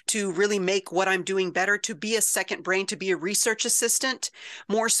written, to really make what I'm doing better, to be a second brain, to be a research assistant,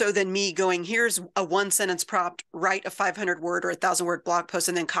 more so than me going, here's a 1-sentence prompt, write a 500-word or 1,000-word blog post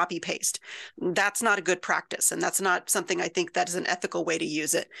and then copy paste. That's not a good practice. And that's not something I think that is an ethical way to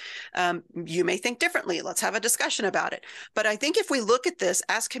use it. You may think differently. Let's have a discussion about it. But I think if we look at this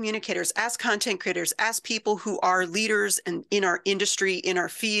as communicators, as content creators, as people who are leaders in our industry, in our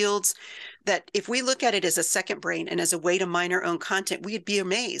fields, that if we look at it as a second brain and as a way to mine our own content, we'd be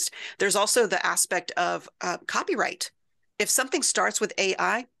amazed. There's also the aspect of copyright. If something starts with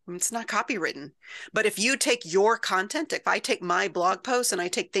AI, it's not copywritten. But if you take your content, if I take my blog posts and I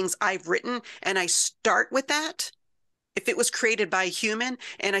take things I've written and I start with that, if it was created by a human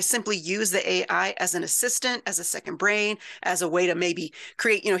and I simply use the AI as an assistant, as a second brain, as a way to maybe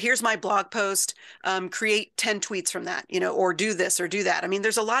create, here's my blog post, create 10 tweets from that, or do this or do that. I mean,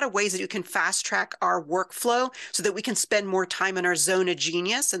 there's a lot of ways that you can fast track our workflow so that we can spend more time in our zone of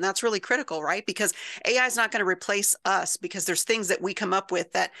genius. And that's really critical, right? Because AI is not going to replace us, because there's things that we come up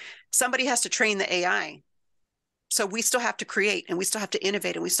with that somebody has to train the AI. So we still have to create, and we still have to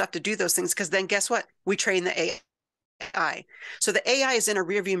innovate, and we still have to do those things, because then guess what? We train the AI. So the AI is in a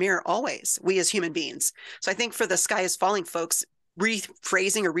rearview mirror always, we as human beings. So I think for the sky is falling folks,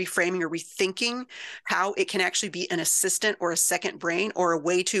 rephrasing or reframing or rethinking how it can actually be an assistant or a second brain or a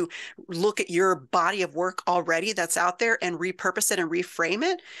way to look at your body of work already that's out there and repurpose it and reframe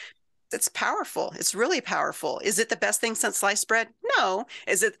it. It's powerful. It's really powerful. Is it the best thing since sliced bread? No.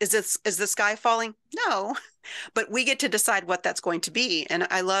 Is the sky falling? No. But we get to decide what that's going to be. And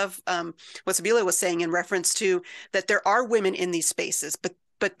I love what Sibila was saying in reference to that there are women in these spaces,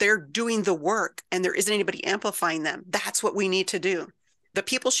 but they're doing the work and there isn't anybody amplifying them. That's what we need to do. The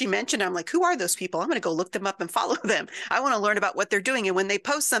people she mentioned, I'm like, who are those people? I'm going to go look them up and follow them. I want to learn about what they're doing. And when they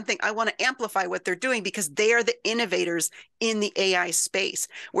post something, I want to amplify what they're doing, because they are the innovators in the AI space.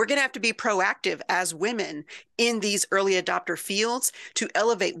 We're going to have to be proactive as women in these early adopter fields to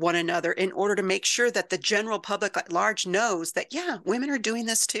elevate one another in order to make sure that the general public at large knows that, yeah, women are doing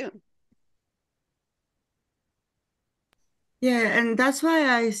this too. Yeah, and that's why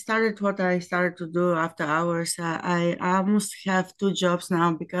I started what I started to do after hours. I almost have 2 jobs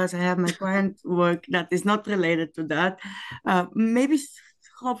now because I have my client work that is not related to that. Maybe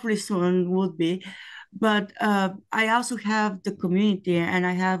hopefully soon would be. But I also have the community, and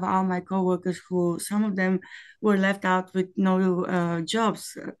I have all my coworkers who, some of them were left out with no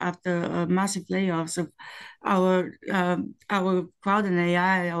jobs after massive layoffs of our crowd and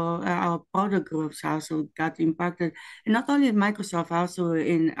AI, or our product groups also got impacted, and not only in Microsoft, also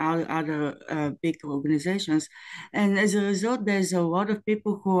in our other big organizations. And as a result, there's a lot of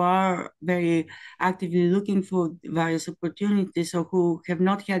people who are very actively looking for various opportunities, or who have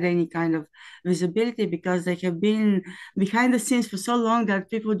not had any kind of visibility because they have been behind the scenes for so long that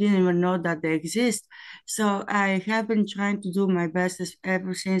people didn't even know that they exist. So I have been trying to do my best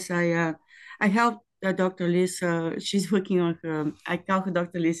ever since I helped Dr. Liz. She's working on her, I call her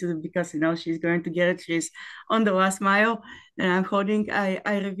Dr. Liz because she's going to get it. She's on the last mile, and I'm holding. I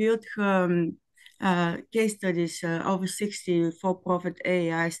reviewed her case studies, over 60 for-profit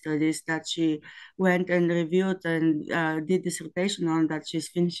AI studies that she went and reviewed and did dissertation on, that she's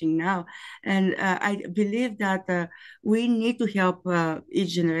finishing now. And I believe that we need to help each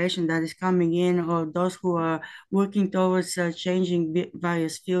generation that is coming in, or those who are working towards changing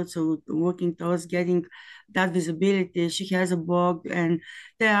various fields, or working towards getting that visibility. She has a blog, and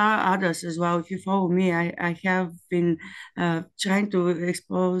there are others as well. If you follow me, I have been trying to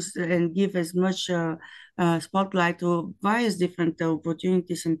expose and give as much spotlight to various different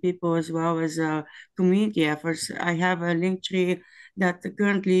opportunities and people, as well as community efforts. I have a link tree that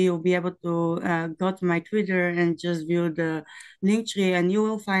currently you'll be able to go to my Twitter and just view the link tree, and you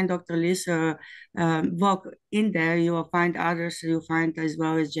will find Dr. Liz blog in there. You will find others. You'll find as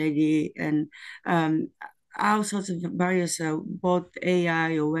well as JD and all sorts of various both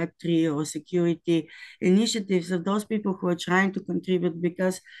AI or Web3 or security initiatives of those people who are trying to contribute,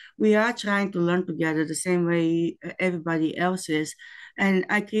 because we are trying to learn together the same way everybody else is. And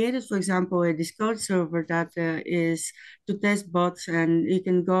I created, for example, a Discord server that is to test bots, and you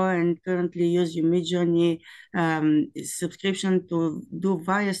can go and currently use your Midjourney subscription to do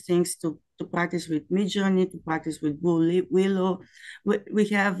various things, to practice with Midjourney, to practice with Willow. We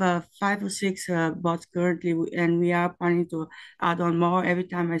have 5 or 6 bots currently, and we are planning to add on more. Every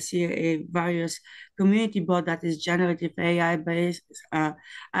time I see a various community bot that is generative AI based,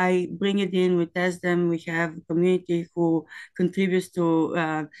 I bring it in, we test them. We have a community who contributes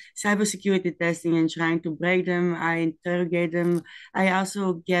to cybersecurity testing and trying to break them. I interrogate them. I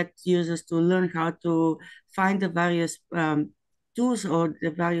also get users to learn how to find the various tools or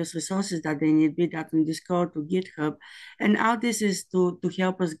the various resources that they need, be that on Discord to GitHub. And all this is to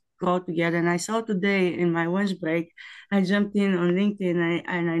help us go together. And I saw today in my lunch break, I jumped in on LinkedIn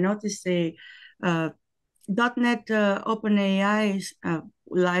and I noticed a .NET OpenAI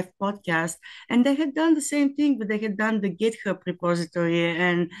live podcast, and they had done the same thing, but they had done the GitHub repository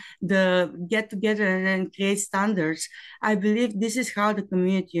and the get together and create standards. I believe this is how the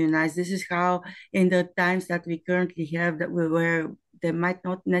community unites. This is how, in the times that we currently have, that where there might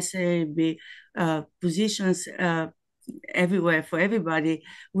not necessarily be positions everywhere for everybody,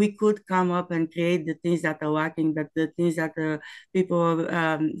 we could come up and create the things that are lacking, that the things that people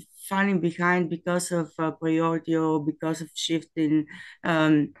are falling behind because of priority or because of shift in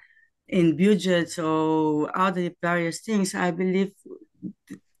budgets or other various things. I believe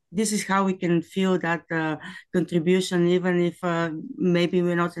this is how we can feel that contribution, even if maybe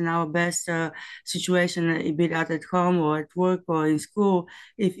we're not in our best situation, be that at home or at work or in school.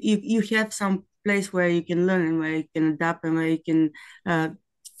 If you have some place where you can learn and where you can adapt and where you can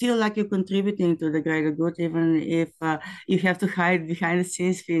feel like you're contributing to the greater good, even if you have to hide behind the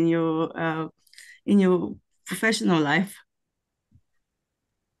scenes in your professional life.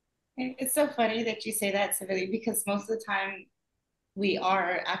 It's so funny that you say that, Sibila, because most of the time we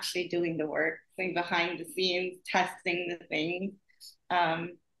are actually doing the work, like behind the scenes, testing the things.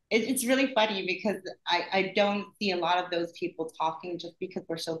 It's really funny because I don't see a lot of those people talking just because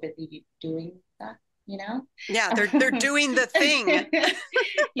we're so busy doing that, you know? Yeah, they're doing the thing.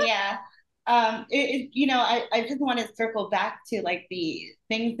 Yeah. I just want to circle back to like the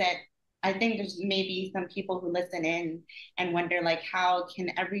things that I think there's maybe some people who listen in and wonder, like, how can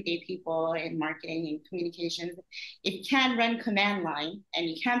everyday people in marketing and communications, if you can run command line and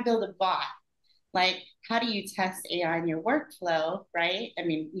you can build a bot, like, how do you test AI in your workflow, right? I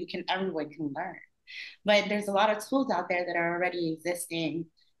mean, everyone can learn, but there's a lot of tools out there that are already existing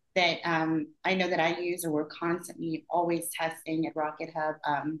that I know that I use, or we're constantly always testing at RocketHub.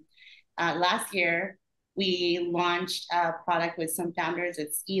 Last year, we launched a product with some founders.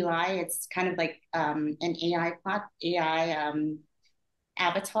 It's Eli. It's kind of like an AI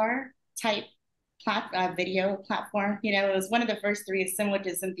avatar type video platform. You know, it was one of the first three, similar to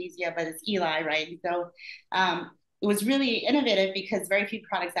Synthesia, but it's Eli, right? So it was really innovative because very few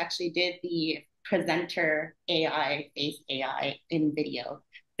products actually did the presenter AI-based AI in video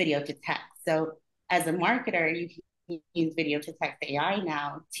to text. So as a marketer, you can use video to text AI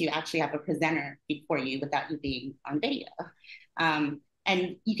now to actually have a presenter before you without you being on video. And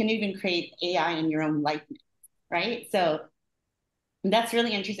you can even create AI in your own likeness, right? So that's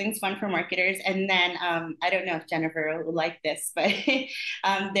really interesting. It's fun for marketers. And then I don't know if Jennifer will like this, but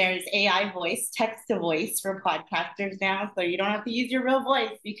there's AI voice, text to voice for podcasters now. So you don't have to use your real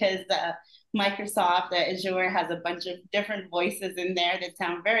voice because Microsoft Azure has a bunch of different voices in there that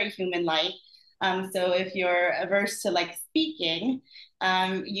sound very human-like. So if you're averse to like speaking,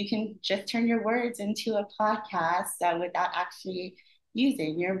 you can just turn your words into a podcast without actually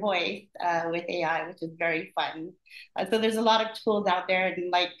using your voice with AI, which is very fun. So there's a lot of tools out there,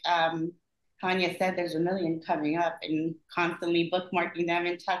 and like Tonya said, there's a million coming up, and constantly bookmarking them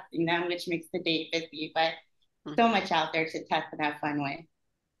and testing them, which makes the day busy, but so much out there to test in a fun way.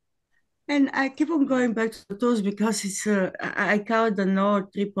 And I keep on going back to tools because it's I call it the no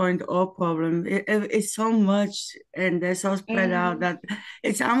 3.0 problem. It's so much and they're so spread out that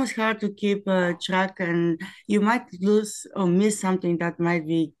it's almost hard to keep track, and you might lose or miss something that might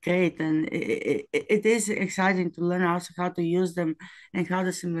be great. And it is exciting to learn also how to use them and how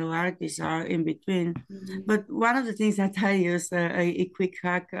the similarities are in between. But one of the things that I use, a quick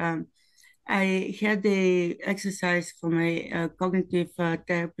hack, I had the exercise from a cognitive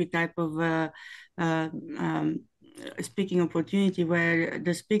therapy type of speaking opportunity where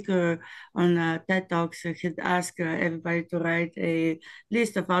the speaker on TED Talks had asked everybody to write a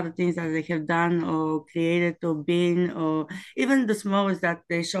list of other things that they have done or created or been, or even the smallest that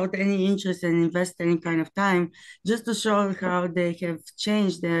they showed any interest and invest any kind of time, just to show how they have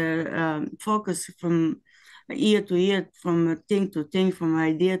changed their focus from year to year, from thing to thing, from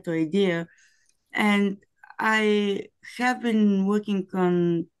idea to idea. And I have been working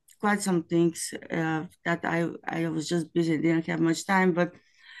on quite some things that I was just busy, didn't have much time. But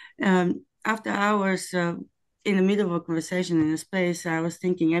after hours, in the middle of a conversation in a space, I was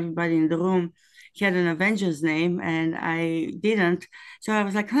thinking everybody in the room had an Avenger's name, and I didn't. So I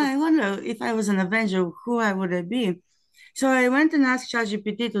was like, I wonder if I was an Avenger, who I would I be? So I went and asked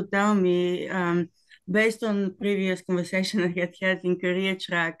ChatGPT to tell me, based on previous conversation I had in career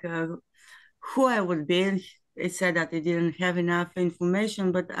track, who I would be. It said that it didn't have enough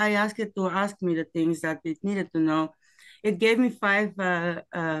information, but I asked it to ask me the things that it needed to know. It gave me 5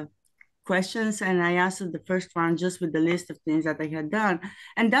 questions, and I answered the first one just with the list of things that I had done.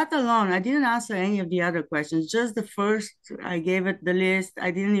 And that alone, I didn't answer any of the other questions. Just the first, I gave it the list.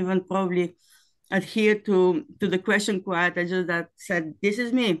 I didn't even probably adhere to the question quite. I just said, this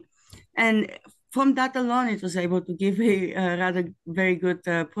is me. And from that alone, it was able to give a rather very good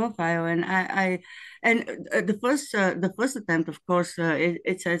profile. And the first attempt, of course,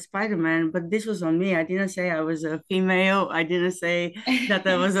 it said Spider-Man, but this was on me. I didn't say I was a female. I didn't say that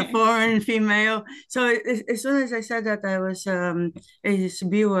I was a foreign female. So as soon as I said that I was a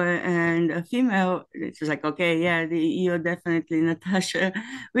Sibila and a female, it was like, okay, yeah, you're definitely Natasha,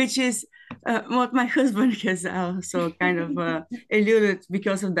 which is what my husband has also kind of alluded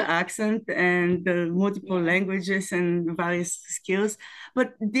because of the accent and the multiple languages and various skills.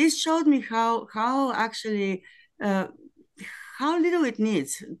 But this showed me how actually how little it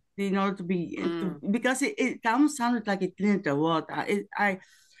needs in order to be because it almost sounded like it cleaned the water.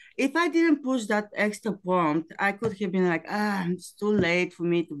 If I didn't push that extra prompt, I could have been like, it's too late for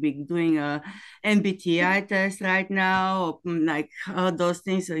me to be doing a MBTI test right now. Like those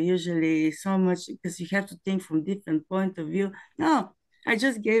things are usually so much because you have to think from different point of view. No, I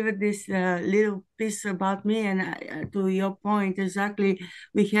just gave it this little piece about me. And to your point, exactly,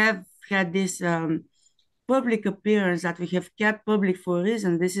 we have had this public appearance that we have kept public for a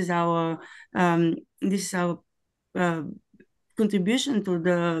reason. This is our uh, contribution to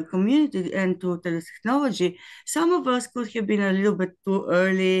the community and to the technology. Some of us could have been a little bit too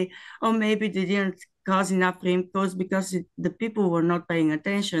early, or maybe they didn't cause enough raincoats because the people were not paying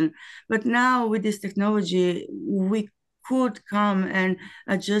attention. But now with this technology, we could come and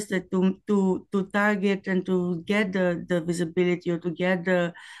adjust it to target and to get the visibility or to get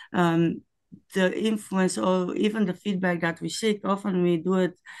the influence or even the feedback that we seek. Often we do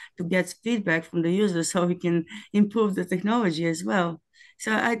it to get feedback from the users so we can improve the technology as well.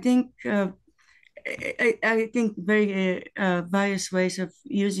 So I think I think very various ways of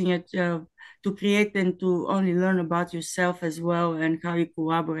using it to create and to only learn about yourself as well and how you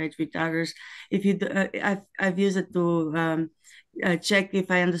collaborate with others. If you, I've used it to check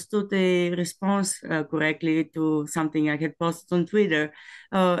if I understood the response correctly to something I had posted on Twitter.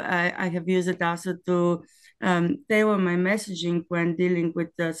 I have used it also to tailor my messaging when dealing with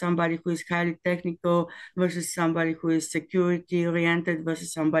somebody who is highly technical versus somebody who is security oriented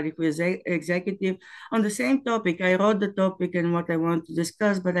versus somebody who is executive. On the same topic, I wrote the topic and what I want to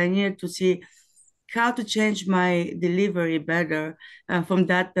discuss, but I needed to see how to change my delivery better from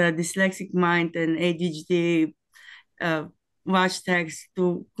that dyslexic mind and ADHD watch text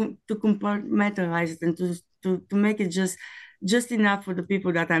to compartmentalize it and to make it just enough for the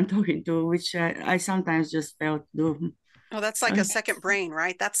people that I'm talking to, which I sometimes just fail to do. Oh, that's like a second brain,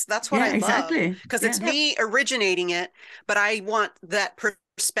 right? That's what I exactly. love because it's me originating it, but I want that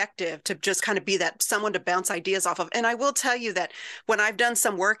perspective to just kind of be that someone to bounce ideas off of. And I will tell you that when I've done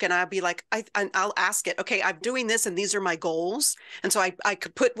some work and I'll be like, I'll ask it, okay, I'm doing this and these are my goals. And so I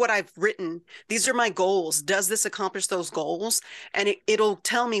could put what I've written, these are my goals. Does this accomplish those goals? And it'll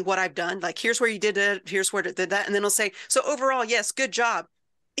tell me what I've done. Like, here's where you did it. Here's where it did that. And then it'll say, so overall, yes, good job.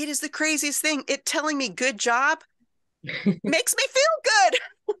 It is the craziest thing. It telling me good job makes me feel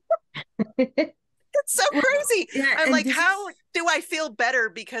good. It's so crazy. Yeah, I'm like, how do I feel better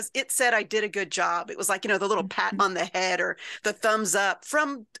because it said I did a good job? It was like, the little pat on the head or the thumbs up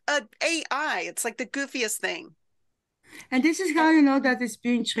from an AI. It's like the goofiest thing. And this is how you know that it's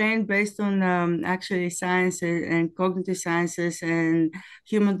being trained based on actually sciences and cognitive sciences and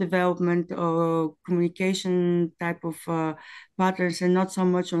human development or communication type of patterns, and not so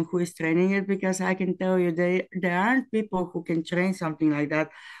much on who is training it, because I can tell you there aren't people who can train something like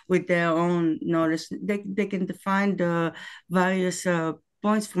that with their own knowledge. They can define the various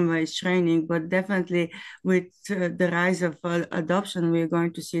points from my training, but definitely with the rise of adoption, we're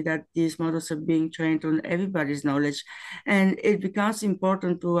going to see that these models are being trained on everybody's knowledge. And it becomes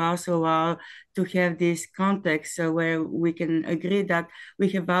important to also to have this context where we can agree that we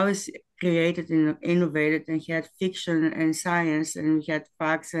have always created and innovated and had fiction and science, and we had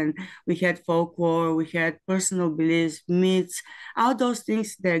facts and we had folklore, we had personal beliefs, myths. All those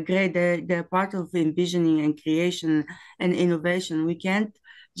things, they're great. They're part of envisioning and creation and innovation. We can't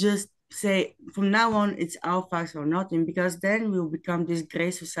just say from now on it's all facts or nothing, because then we'll become this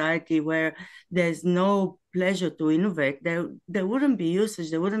gray society where there's no pleasure to innovate. There wouldn't be usage,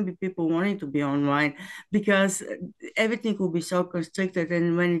 there wouldn't be people wanting to be online, because everything will be so constricted.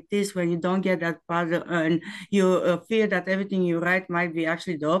 And when you don't get that part and you fear that everything you write might be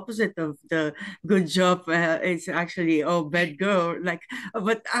actually the opposite of the good job, it's actually, oh, bad girl, like,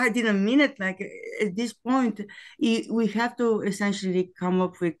 but I didn't mean it. Like, at this point we have to essentially come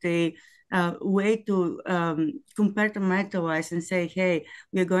up with a way to compartmentalize and say, hey,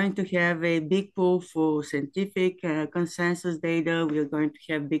 we're going to have a big pool for scientific consensus data. We're going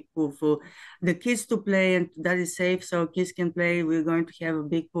to have big pool for the kids to play, and that is safe so kids can play. We're going to have a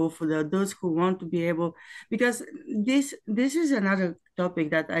big pool for the adults who want to be able, because this is another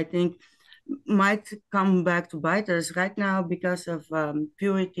topic that I think might come back to bite us right now because of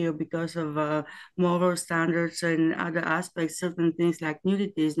purity, or because of moral standards and other aspects. Certain things like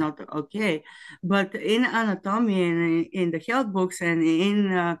nudity is not okay, but in anatomy and in the health books and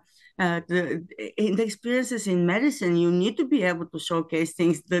in the experiences in medicine, you need to be able to showcase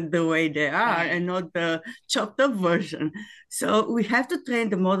things the way they are, and not the chopped up version. So we have to train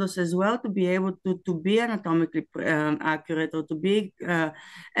the models as well to be able to be anatomically accurate, or to be, and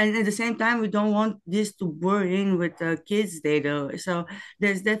at the same time, we don't want this to blur in with kids' data. So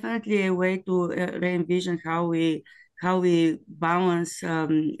there's definitely a way to re-envision how we balance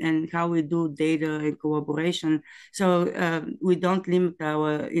and how we do data and collaboration. So we don't limit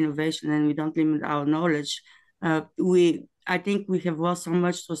our innovation and we don't limit our knowledge. I think we have lost so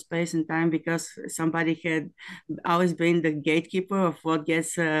much to space and time because somebody had always been the gatekeeper of what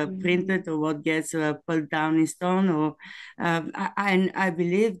gets printed or what gets put down in stone. Or and I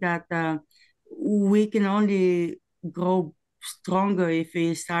believe that we can only grow stronger if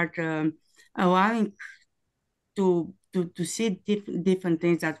we start allowing to see different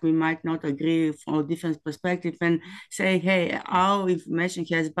things that we might not agree with, or different perspective, and say, hey, our information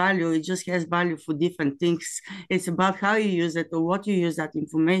has value. It just has value for different things. It's about how you use it, or what you use that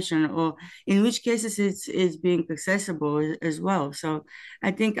information, or in which cases it's being accessible as well. So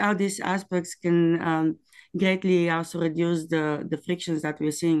I think all these aspects can greatly also reduce the frictions that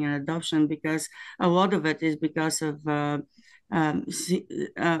we're seeing in adoption, because a lot of it is because of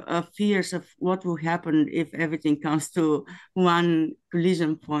fears of what will happen if everything comes to one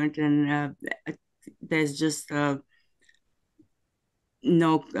collision point, and there's just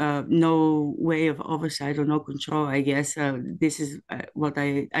no way of oversight or no control, I guess. This is what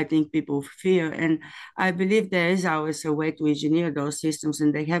I think people fear. And I believe there is always a way to engineer those systems,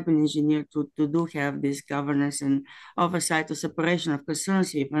 and they have been engineered to do have this governance and oversight or separation of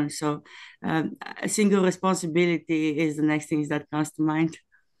concerns even. So a single responsibility is the next thing that comes to mind.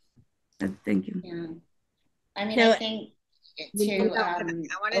 Thank you. Yeah. I mean, I think to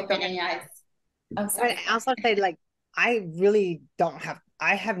open AI. Oh, sorry. I also say, like, I really don't have,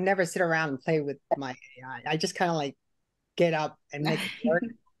 I have never sit around and play with my AI. I just kind of like get up and make it work.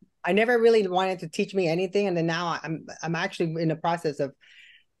 I never really wanted to teach me anything. And then now I'm actually in the process of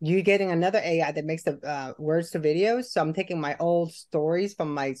you getting another AI that makes the words to videos. So I'm taking my old stories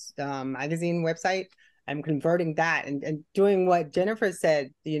from my magazine website. I'm converting that and doing what Jennifer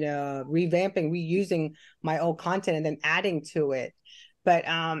said, you know, revamping, reusing my old content and then adding to it. But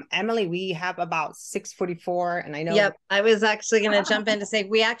Emily, we have about 6:44, and I know. Yep, I was actually going to jump in to say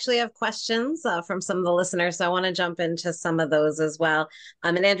we actually have questions from some of the listeners, so I want to jump into some of those as well.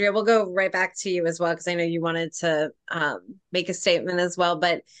 And Andrea, we'll go right back to you as well, because I know you wanted to make a statement as well.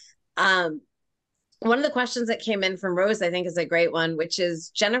 But one of the questions that came in from Rose, I think, is a great one, which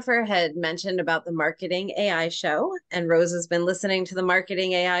is Jennifer had mentioned about the Marketing AI show, and Rose has been listening to the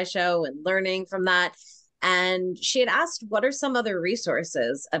Marketing AI show and learning from that. And she had asked, what are some other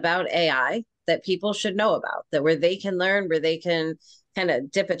resources about AI that people should know about, that where they can learn, where they can kind of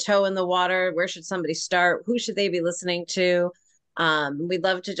dip a toe in the water? Where should somebody start? Who should they be listening to? We'd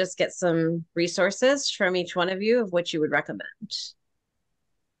love to just get some resources from each one of you of what you would recommend.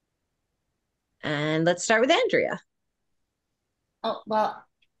 And let's start with Andrea. Oh, well,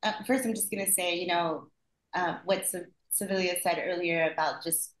 first I'm just going to say, you know, what Sibila said earlier about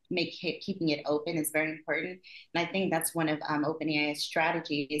just keeping it open is very important. And I think that's one of OpenAI's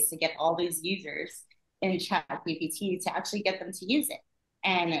strategies, to get all these users in ChatGPT to actually get them to use it.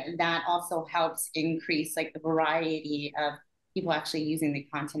 And that also helps increase like the variety of people actually using the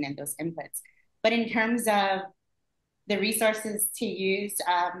content and those inputs. But in terms of the resources to use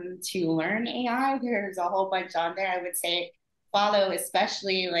to learn AI, there's a whole bunch on there. I would say follow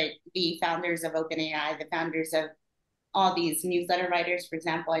especially like the founders of OpenAI, the founders of all these newsletter writers. For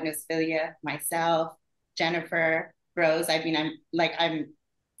example, I know Sibila, myself, Jennifer, Rose. I mean, I'm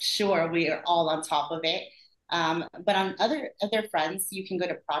sure we are all on top of it. But on other fronts, you can go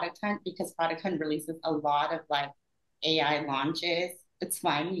to Product Hunt, because Product Hunt releases a lot of like AI launches. It's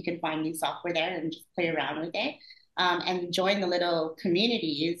fun. You can find new software there and just play around with it. And join the little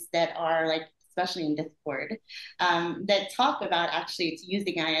communities that are like, especially in Discord, that talk about actually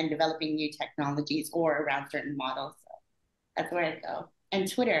using AI and developing new technologies or around certain models. So that's where I go.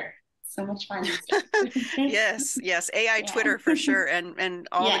 And Twitter, So much fun. Yes, AI Yeah. Twitter for sure, and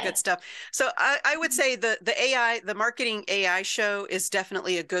all the Yes. good stuff. So I would say the marketing AI show is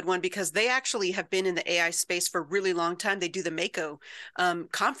definitely a good one, because they actually have been in the AI space for a really long time. They do the Mako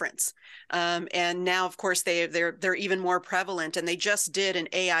conference, and now of course they're even more prevalent. And they just did an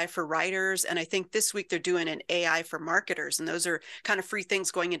AI for writers, and I think this week they're doing an AI for marketers, and those are kind of free things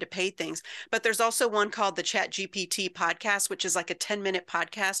going into paid things. But there's also one called the Chat GPT podcast, which is like a 10-minute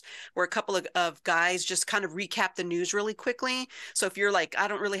podcast where a couple of guys just kind of recap the news really quickly. So if you're like, I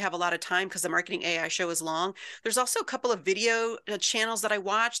don't really have a lot of time because the marketing AI show is long, there's also a couple of video channels that I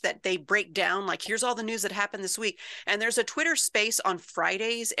watch that they break down, like, here's all the news that happened this week. And there's a Twitter space on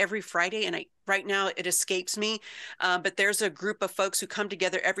Fridays, every Friday. And right now it escapes me, but there's a group of folks who come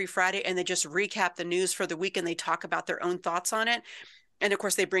together every Friday and they just recap the news for the week and they talk about their own thoughts on it. And of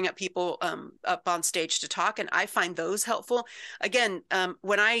course, they bring up people up on stage to talk, and I find those helpful. Again,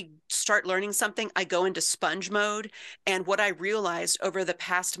 when I start learning something, I go into sponge mode. And what I realized over the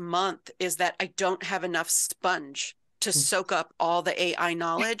past month is that I don't have enough sponge to soak up all the AI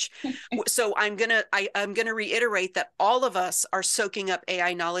knowledge. So I'm gonna reiterate that all of us are soaking up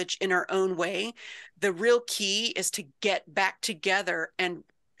AI knowledge in our own way. The real key is to get back together and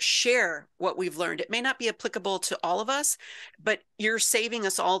share what we've learned. It may not be applicable to all of us, but you're saving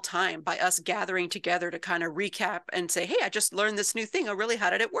us all time by us gathering together to kind of recap and say, hey, I just learned this new thing. Oh, really? How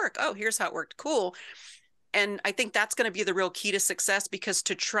did it work? Oh, here's how it worked. Cool. And I think that's going to be the real key to success, because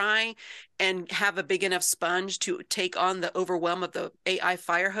to try and have a big enough sponge to take on the overwhelm of the AI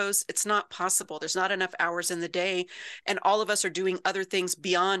fire hose, it's not possible. There's not enough hours in the day. And all of us are doing other things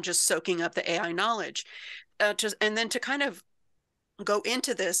beyond just soaking up the AI knowledge. And then to kind of go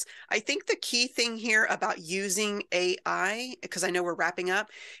into this, I think the key thing here about using AI, because I know we're wrapping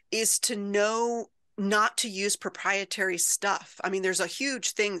up, is to know not to use proprietary stuff. I mean, there's a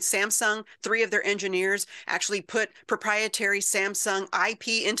huge thing. Samsung, 3 of their engineers actually put proprietary Samsung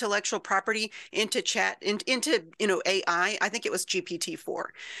IP, intellectual property, into AI. I think it was GPT-4.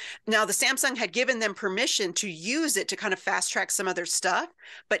 Now, the Samsung had given them permission to use it to kind of fast track some of their stuff,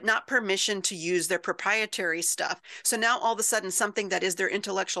 but not permission to use their proprietary stuff. So now all of a sudden, something that is their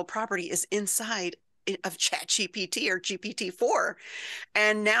intellectual property is inside of ChatGPT or GPT-4.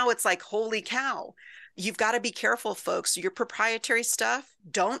 And now it's like, holy cow. You've got to be careful, folks. Your proprietary stuff,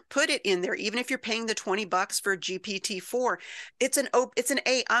 don't put it in there. Even if you're paying the $20 for GPT-4, it's an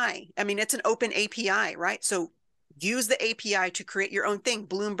AI. I mean, it's an open API, right? So use the API to create your own thing.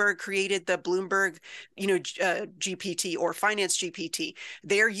 Bloomberg created the Bloomberg, GPT or Finance GPT.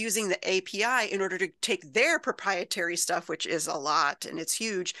 They're using the API in order to take their proprietary stuff, which is a lot and it's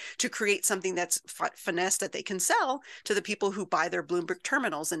huge, to create something that's finesse that they can sell to the people who buy their Bloomberg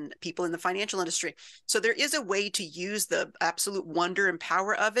terminals and people in the financial industry. So there is a way to use the absolute wonder and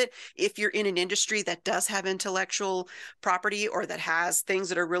power of it if you're in an industry that does have intellectual property or that has things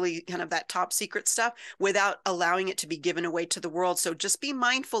that are really kind of that top secret stuff, without allowing it to be given away to the world. So just be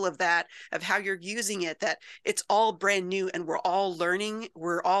mindful of that, of how you're using it, that it's all brand new and we're all learning.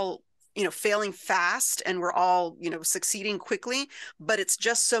 We're all, failing fast and we're all, succeeding quickly, but it's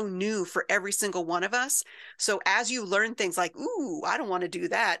just so new for every single one of us. So as you learn things like, ooh, I don't want to do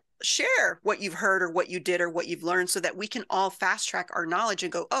that, share what you've heard or what you did or what you've learned so that we can all fast track our knowledge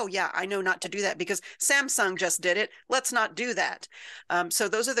and go, oh yeah, I know not to do that because Samsung just did it. Let's not do that. So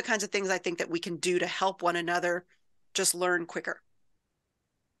those are the kinds of things I think that we can do to help one another just learn quicker.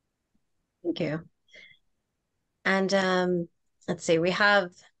 Thank you. And let's see, we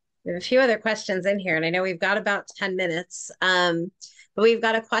have a few other questions in here, and I know we've got about 10 minutes. But we've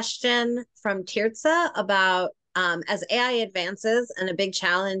got a question from Tirza about as AI advances and a big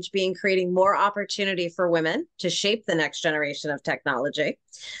challenge being creating more opportunity for women to shape the next generation of technology,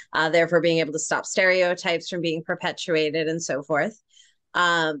 therefore being able to stop stereotypes from being perpetuated and so forth.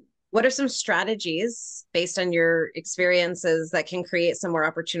 What are some strategies based on your experiences that can create some more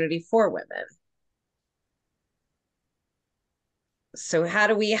opportunity for women? So how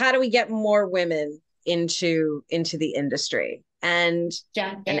do we get more women into the industry and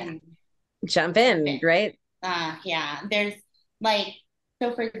jump in, right? Yeah, there's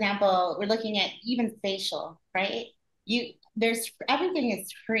so for example, we're looking at even spatial, right? Everything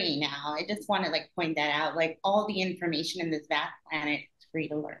is free now. I just want to point that out. All the information in this vast planet is free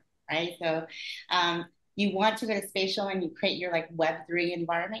to learn, right? So you want to go to spatial and you create your Web3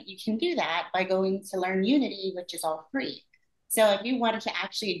 environment, you can do that by going to Learn Unity, which is all free. So if you wanted to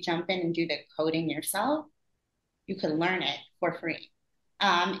actually jump in and do the coding yourself, you could learn it for free.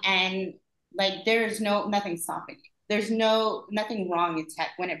 And there's nothing stopping you. There's nothing wrong in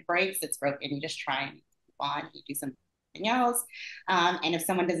tech. When it breaks, it's broken. You just try and move on. You do some else. And if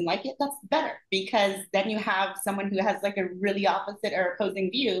someone doesn't like it, that's better, because then you have someone who has like a really opposite or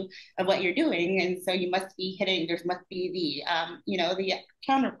opposing view of what you're doing. And so you must be hitting, there must be the, the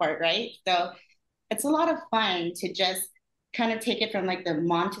counterpart, right? So it's a lot of fun to just kind of take it from like the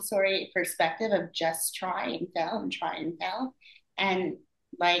Montessori perspective of just try and fail and try and fail. And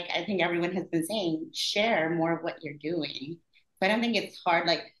like, I think everyone has been saying, share more of what you're doing. But I don't think it's hard.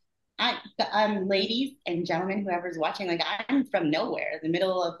 Like, ladies and gentlemen, whoever's watching, like, I'm from nowhere, the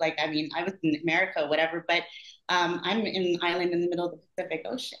middle of like, I mean, I was in America, whatever, but I'm in an island in the middle of the Pacific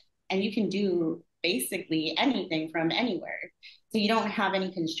Ocean, and you can do basically anything from anywhere. So you don't have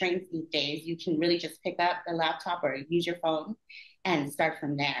any constraints these days. You can really just pick up the laptop or use your phone and start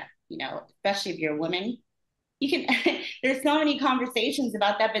from there, especially if you're a woman. You can, there's so many conversations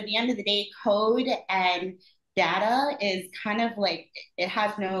about that, but at the end of the day, code and data is kind of like, it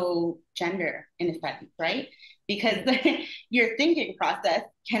has no gender in a sense, right? Because your thinking process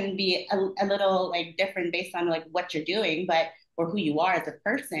can be a little like different based on like what you're doing, or who you are as a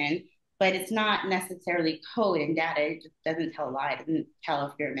person, but it's not necessarily code and data. It just doesn't tell a lie. It doesn't tell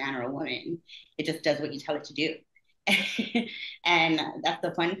if you're a man or a woman. It just does what you tell it to do. And that's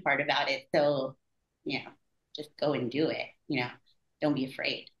the fun part about it. So, just go and do it, don't be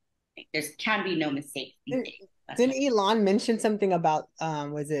afraid. There can be no mistakes these days. Didn't Elon mention something about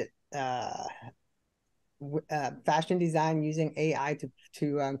was it fashion design using AI to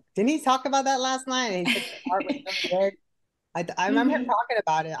didn't he talk about that last night? And he said the art was so good. I remember him talking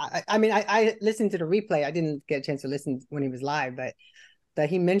about it. I mean, I listened to the replay. I didn't get a chance to listen when he was live, but that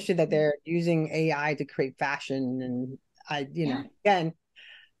he mentioned that they're using AI to create fashion, and again,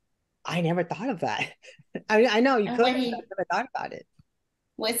 I never thought of that. I know you could, I never thought about it.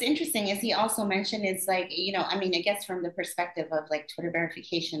 What's interesting is he also mentioned is like, I mean, I guess from the perspective of like Twitter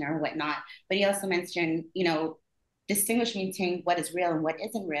verification or whatnot, but he also mentioned, distinguishing between what is real and what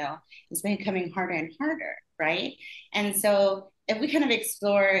isn't real is becoming harder and harder, right? And so if we kind of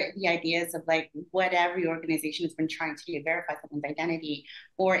explore the ideas of like what every organization has been trying to do to verify someone's identity,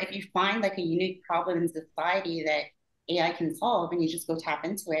 or if you find like a unique problem in society that AI can solve and you just go tap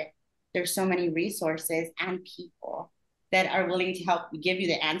into it, there's so many resources and people that are willing to help give you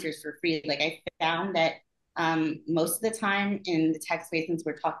the answers for free. Like I found that most of the time in the tech space, since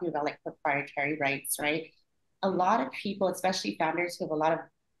we're talking about like proprietary rights, right? A lot of people, especially founders who have a lot of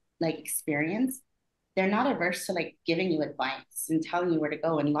like experience, they're not averse to like giving you advice and telling you where to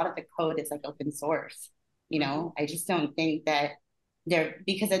go. And a lot of the code is like open source. I just don't think that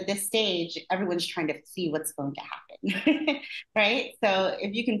because at this stage, everyone's trying to see what's going to happen, right? So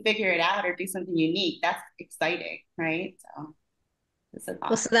if you can figure it out or do something unique, that's exciting, right? So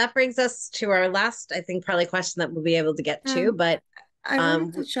well, so that brings us to our last, I think, probably question that we'll be able to get to, but I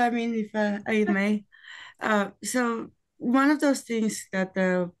want to chime in if I may. So one of those things that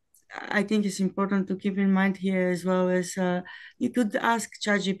I think is important to keep in mind here as well is you could ask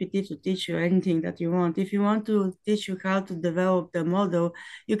ChatGPT to teach you anything that you want. If you want to teach you how to develop the model,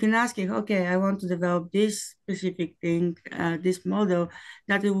 you can ask it, okay, I want to develop this specific thing, this model,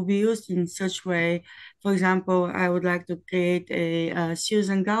 that it will be used in such way. For example, I would like to create a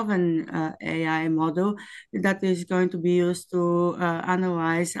Susan Galvin AI model that is going to be used to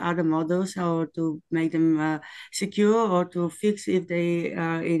analyze other models or to make them secure, or to fix if they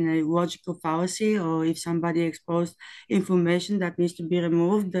are in a logical fallacy, or if somebody exposed information that needs to be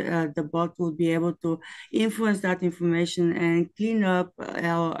removed, the bot will be able to influence that information and clean up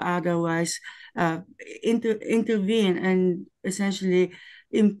or otherwise intervene and essentially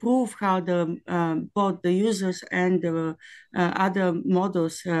improve how both the users and the other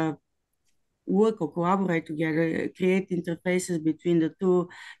models work or collaborate together, create interfaces between the two,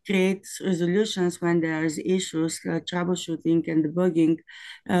 create resolutions when there's issues, troubleshooting and debugging,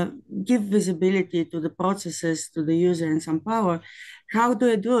 give visibility to the processes, to the user, and some power. How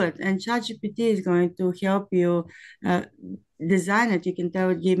do I do it? And ChatGPT is going to help you design it. You can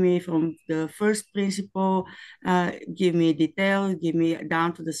tell it, give me from the first principle, give me detail, give me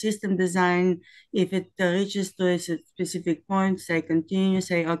down to the system design. If it reaches to a specific point, say continue,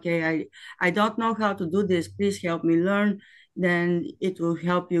 say, okay, I don't know how to do this, please help me learn. Then it will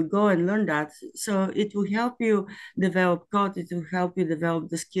help you go and learn that. So it will help you develop code, it will help you develop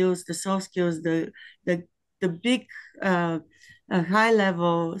the skills, the soft skills, the big a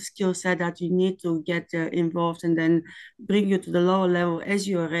high-level skill set that you need to get involved, and then bring you to the lower level as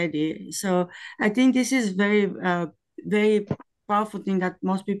you are ready. So I think this is very, very powerful thing that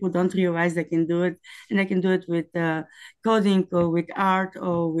most people don't realize they can do it, and they can do it with coding or with art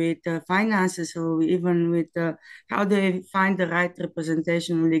or with finances or even with how they find the right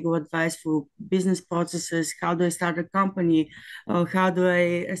representation and legal advice for business processes, how do I start a company, or how do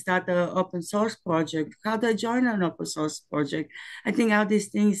I start an open source project, how do I join an open source project. I think all these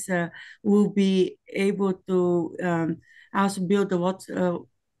things will be able to also build a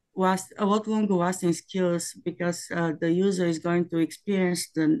lot longer lasting skills, because the user is going to experience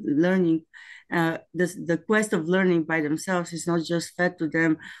the learning, the quest of learning by themselves is not just fed to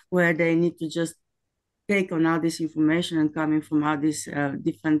them, where they need to just take on all this information and coming from all these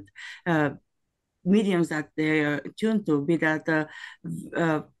different mediums that they are tuned to, be that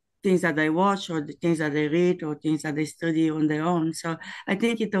things that they watch or the things that they read or things that they study on their own. So I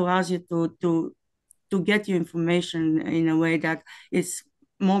think it allows you to get your information in a way that is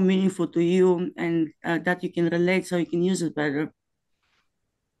more meaningful to you, and that you can relate so you can use it better.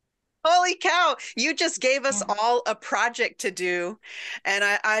 Holy cow, you just gave us all a project to do. And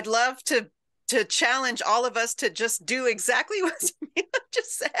I'd love to challenge all of us to just do exactly what Sibila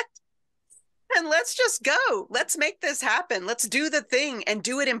just said. And let's just go. Let's make this happen. Let's do the thing and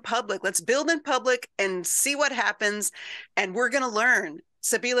do it in public. Let's build in public and see what happens. And we're going to learn.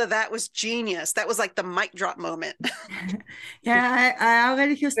 Sibila, that was genius. That was like the mic drop moment. Yeah, I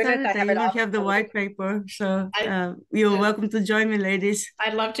already have started. I even have the white paper. So you're welcome to join me, ladies.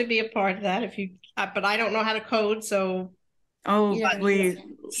 I'd love to be a part of that if you, but I don't know how to code, so. Oh, please.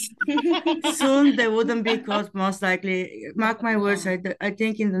 Soon there wouldn't be code, most likely. Mark my words, I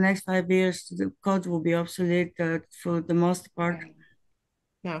think in the next 5 years, the code will be obsolete for the most part.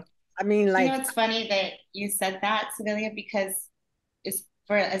 No. I mean, like. You know, it's funny that you said that, Sibila, because it's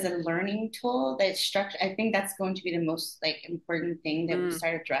as a learning tool, that structure, I think that's going to be the most like important thing that we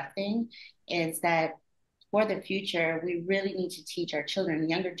start addressing, is that for the future, we really need to teach our children, the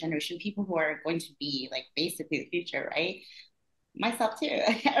younger generation, people who are going to be like basically the future, right? Myself too,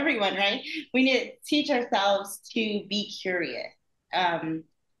 everyone, right? We need to teach ourselves to be curious. I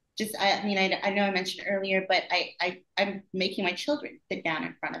mean, I know I mentioned earlier, but I'm making my children sit down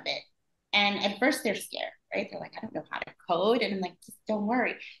in front of it. And at first they're scared, right? They're like, I don't know how to code. And I'm like, just don't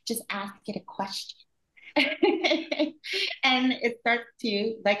worry, just ask it a question. And it starts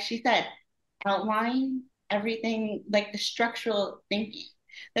to, like she said, outline everything, like the structural thinking.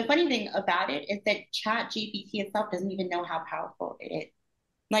 The funny thing about it is that ChatGPT itself doesn't even know how powerful it is.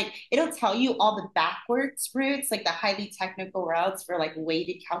 Like, it'll tell you all the backwards routes, like the highly technical routes for like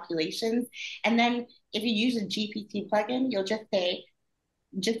weighted calculations. And then if you use a GPT plugin, you'll just say,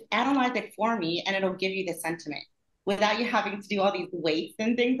 just analyze it for me, and it'll give you the sentiment without you having to do all these weights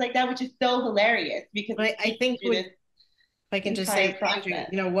and things like that, which is so hilarious. Because I think if I can just say,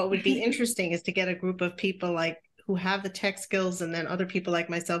 you know, what would be interesting is to get a group of people like who have the tech skills, and then other people like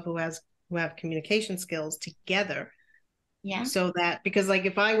myself who have communication skills together. Yeah. So that, because like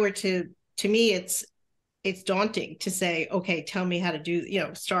if I were to me, it's daunting to say, okay, tell me how to do, you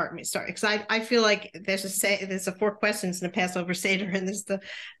know, start. Because I feel like there's a 4 questions in the Passover Seder, and there's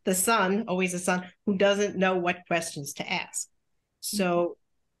the son, always a son, who doesn't know what questions to ask. So,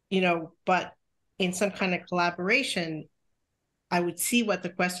 you know, but in some kind of collaboration, I would see what the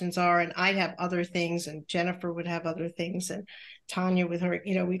questions are, and I'd have other things, and Jennifer would have other things, and Tonya with her,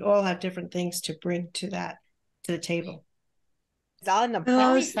 you know, we'd all have different things to bring to the table. It's all in the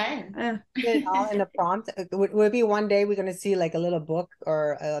prompt. It's all in the prompt. Will it be one day we're going to see like a little book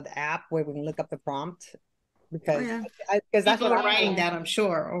or an app where we can look up the prompt? Because because that's what I'm writing that, I'm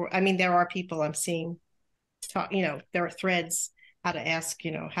sure. Or I mean, there are people I'm seeing talk, you know, there are threads how to ask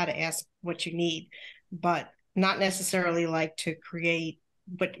what you need, but not necessarily like to create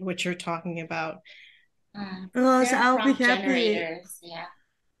what you're talking about. Rose, I'll be happy. Yeah.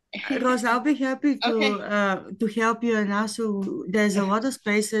 Rose, I'll be happy to help you. And also, there's a lot of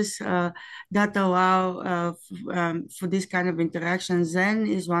spaces that allow for this kind of interaction. Zen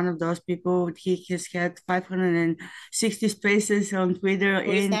is one of those people. He has had 560 spaces on Twitter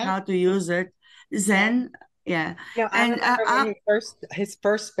in how to use it. Zen. Yeah. No, and his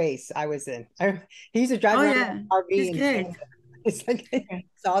first space I was in. He used to drive around RV. He's great. It's like,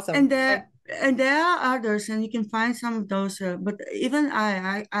 it's awesome. And there are others, and you can find some of those. But even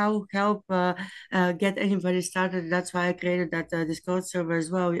I'll help get anybody started. That's why I created that Discord server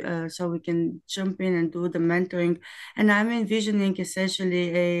as well, so we can jump in and do the mentoring. And I'm envisioning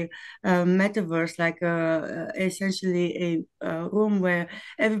essentially a metaverse, like essentially a room where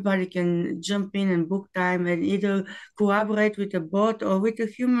everybody can jump in and book time and either collaborate with a bot or with a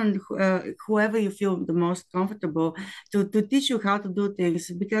human, whoever you feel the most comfortable to teach you how to do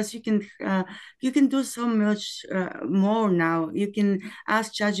things, because you can you can do so much more now. You can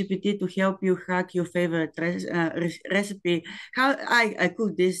ask ChatGPT to help you hack your favorite recipe. How I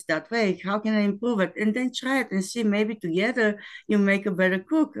cook this that way. How can I improve it? And then try it and see, maybe together you make a better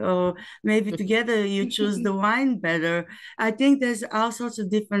cook, or maybe together you choose the wine better. I think there's all sorts of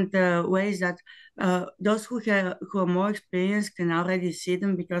different ways that those who are more experienced can already see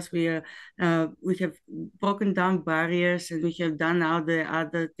them, because we have broken down barriers and we have done all the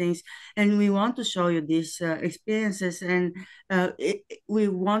other things, and we want to show you these experiences, and we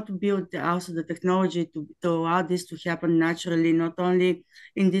want to build also the technology to allow this to happen naturally, not only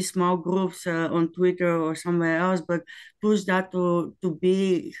in these small groups on Twitter or somewhere else, but push that to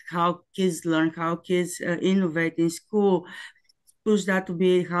be how kids learn, how kids innovate in school, push that to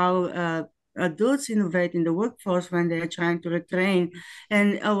be how adults innovate in the workforce when they are trying to retrain,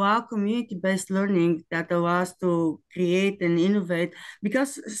 and allow community-based learning that allows to create and innovate,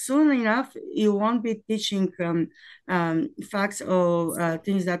 because soon enough you won't be teaching facts or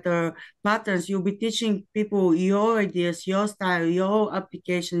things that are patterns. You'll be teaching people your ideas, your style, your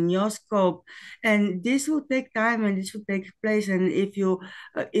application, your scope, and this will take time and this will take place. And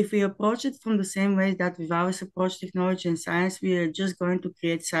if we approach it from the same way that we've always approached technology and science, we are just going to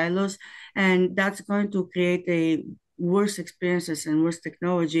create silos, and that's going to create a worse experiences and worse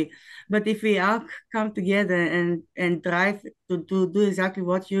technology. But if we all come together and drive to do exactly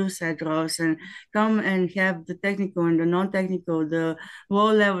what you said, Rose, and come and have the technical and the non-technical, the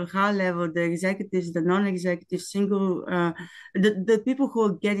low level, high level, the executives, the non-executives, single, the people who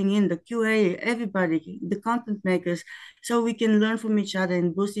are getting in, the QA, everybody, the content makers, so we can learn from each other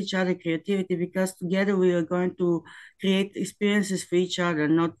and boost each other creativity, because together we are going to create experiences for each other,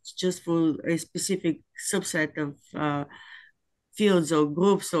 not just for a specific subset of fields or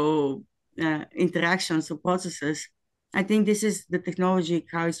groups or interactions or processes. I think this is the technology,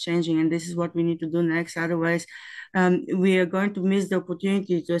 how it's changing, and this is what we need to do next. Otherwise, we are going to miss the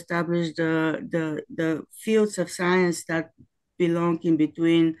opportunity to establish the fields of science that belong in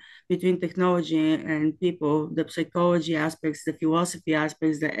between technology and people, the psychology aspects, the philosophy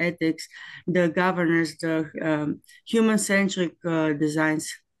aspects, the ethics, the governance, the human-centric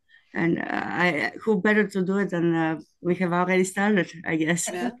designs. And who better to do it than we have already started, I guess.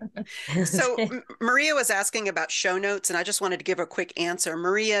 Yeah. So Maria was asking about show notes, and I just wanted to give a quick answer.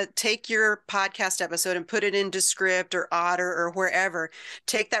 Maria, take your podcast episode and put it into Script or Otter or wherever.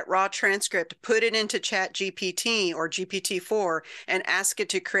 Take that raw transcript, put it into ChatGPT or GPT-4, and ask it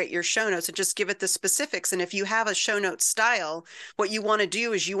to create your show notes, and just give it the specifics. And if you have a show note style, what you want to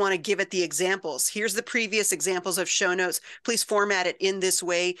do is you want to give it the examples. Here's the previous examples of show notes. Please format it in this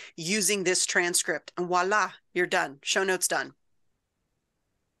way using this transcript, and voila, you're done. Show notes done.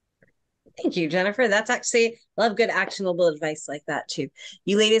 Thank you, Jennifer. That's actually, I love good actionable advice like that too.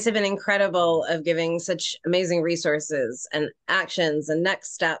 You ladies have been incredible of giving such amazing resources and actions and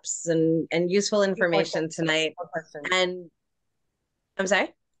next steps and useful information tonight. And I'm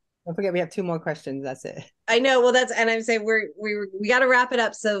sorry? Don't forget, we have 2 more questions. That's it. I know. Well, and I'm saying we got to wrap it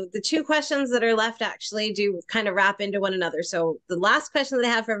up. So the 2 questions that are left actually do kind of wrap into one another. So the last question that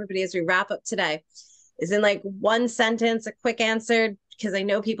I have for everybody as we wrap up today is in like 1 sentence, a quick answer, because I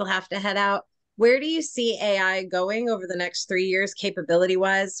know people have to head out. Where do you see AI going over the next 3 years, capability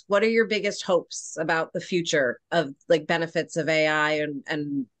wise? What are your biggest hopes about the future of like benefits of AI,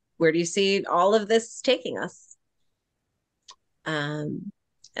 and where do you see all of this taking us?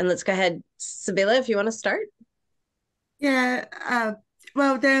 And let's go ahead, Sibila, if you want to start. Yeah,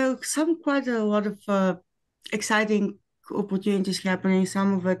 well, there are quite a lot of exciting opportunities happening.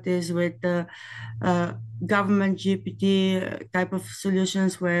 Some of it is with government GPT type of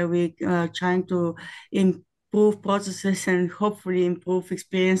solutions, where we trying to improve processes and hopefully improve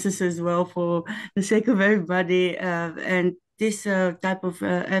experiences as well for the sake of everybody. And this type of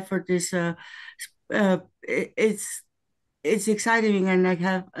effort is it's exciting, and I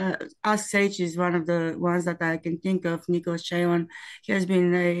have Ask Sage is one of the ones that I can think of. Nicholas Chayon, he has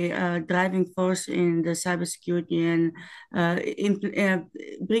been a driving force in the cybersecurity and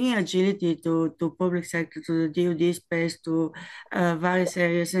bringing agility to public sector, to the DoD space, to various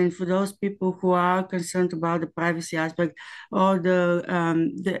areas. And for those people who are concerned about the privacy aspect or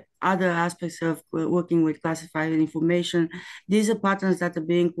the other aspects of working with classified information, these are patterns that are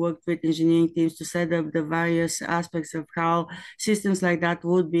being worked with engineering teams to set up the various aspects of how systems like that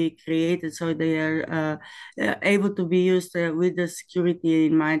would be created, so they are able to be used with the security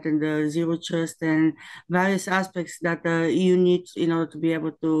in mind and the zero trust and various aspects that you need in order to be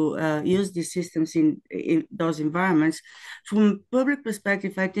able to use these systems in those environments. From public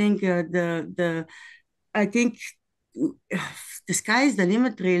perspective, I think the sky is the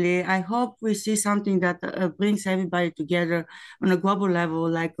limit, really. I hope we see something that brings everybody together on a global level,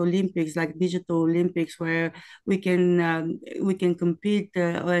 like Olympics, like digital Olympics, where we can compete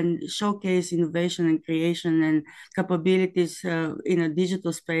and showcase innovation and creation and capabilities in a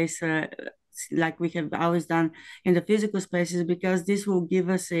digital space. Like we have always done in the physical spaces, because this will give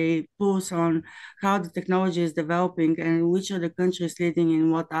us a pulse on how the technology is developing and which are the countries leading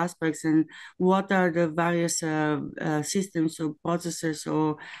in what aspects and what are the various systems or processes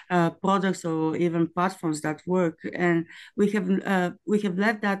or products or even platforms that work. And we have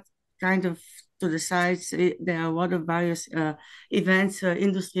left that kind of to the sides. There are a lot of various events,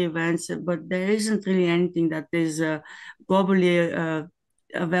 industry events, but there isn't really anything that is globally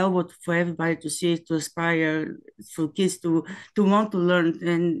available for everybody to see, to aspire, for kids to want to learn.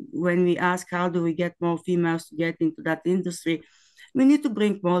 And when we ask how do we get more females to get into that industry, we need to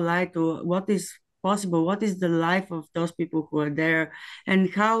bring more light to what is possible, what is the life of those people who are there,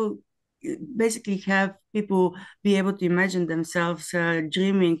 and how basically have people be able to imagine themselves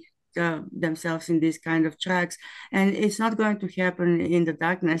dreaming themselves in these kind of tracks. And it's not going to happen in the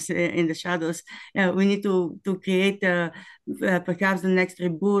darkness, in the shadows. We need to create perhaps the next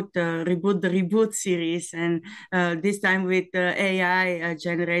reboot the reboot series, and this time with AI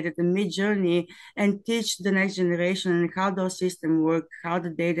generated the mid-journey, and teach the next generation how those systems work, how the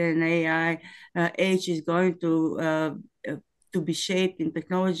data and AI age is going to be shaped in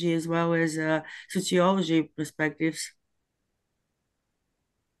technology as well as sociology perspectives.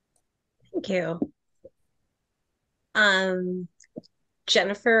 Thank you.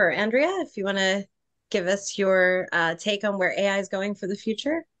 Jennifer or Andrea, if you want to give us your take on where AI is going for the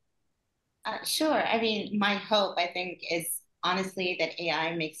future. Sure. I mean, my hope, I think, is honestly that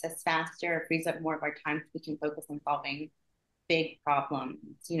AI makes us faster, frees up more of our time so we can focus on solving big problems,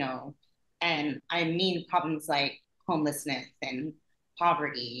 you know, and I mean problems like homelessness and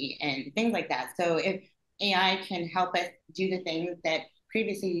poverty and things like that. So if AI can help us do the things that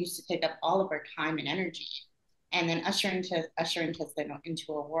previously used to take up all of our time and energy, and then usher us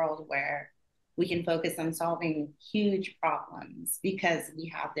into a world where we can focus on solving huge problems because we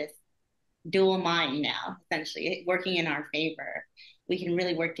have this dual mind now, essentially working in our favor. We can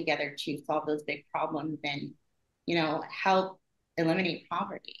really work together to solve those big problems and, you know, help eliminate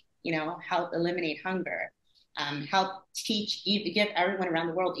poverty, you know, help eliminate hunger, help give everyone around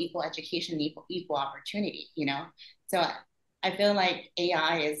the world equal education, equal opportunity, you know? So I feel like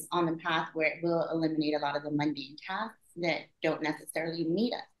AI is on the path where it will eliminate a lot of the mundane tasks that don't necessarily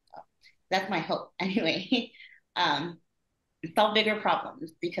need us. So that's my hope anyway. Solve bigger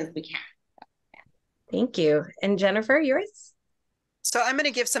problems because we can. So, yeah. Thank you. And Jennifer, yours? So I'm going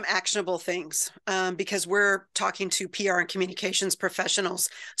to give some actionable things because we're talking to PR and communications professionals.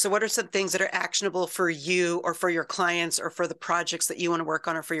 So what are some things that are actionable for you or for your clients or for the projects that you want to work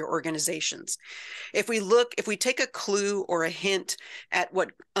on or for your organizations? If we take a clue or a hint at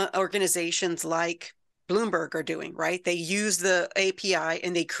what organizations like Bloomberg are doing, right? They use the API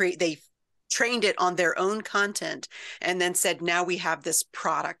and they trained it on their own content and then said, now we have this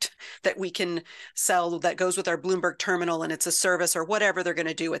product that we can sell that goes with our Bloomberg terminal and it's a service or whatever they're going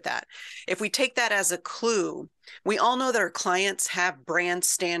to do with that. If we take that as a clue, we all know that our clients have brand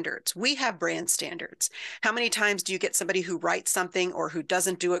standards. We have brand standards. How many times do you get somebody who writes something or who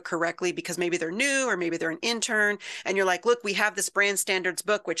doesn't do it correctly because maybe they're new or maybe they're an intern and you're like, look, we have this brand standards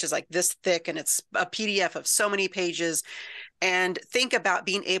book, which is like this thick and it's a PDF of so many pages. And think about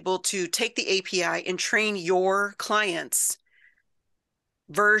being able to take the API and train your clients'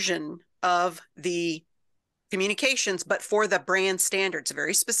 version of the communications, but for the brand standards,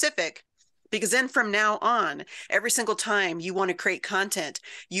 very specific. Because then from now on, every single time you want to create content,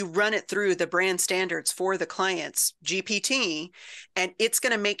 you run it through the brand standards for the client's GPT, and it's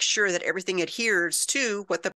going to make sure that everything adheres to what the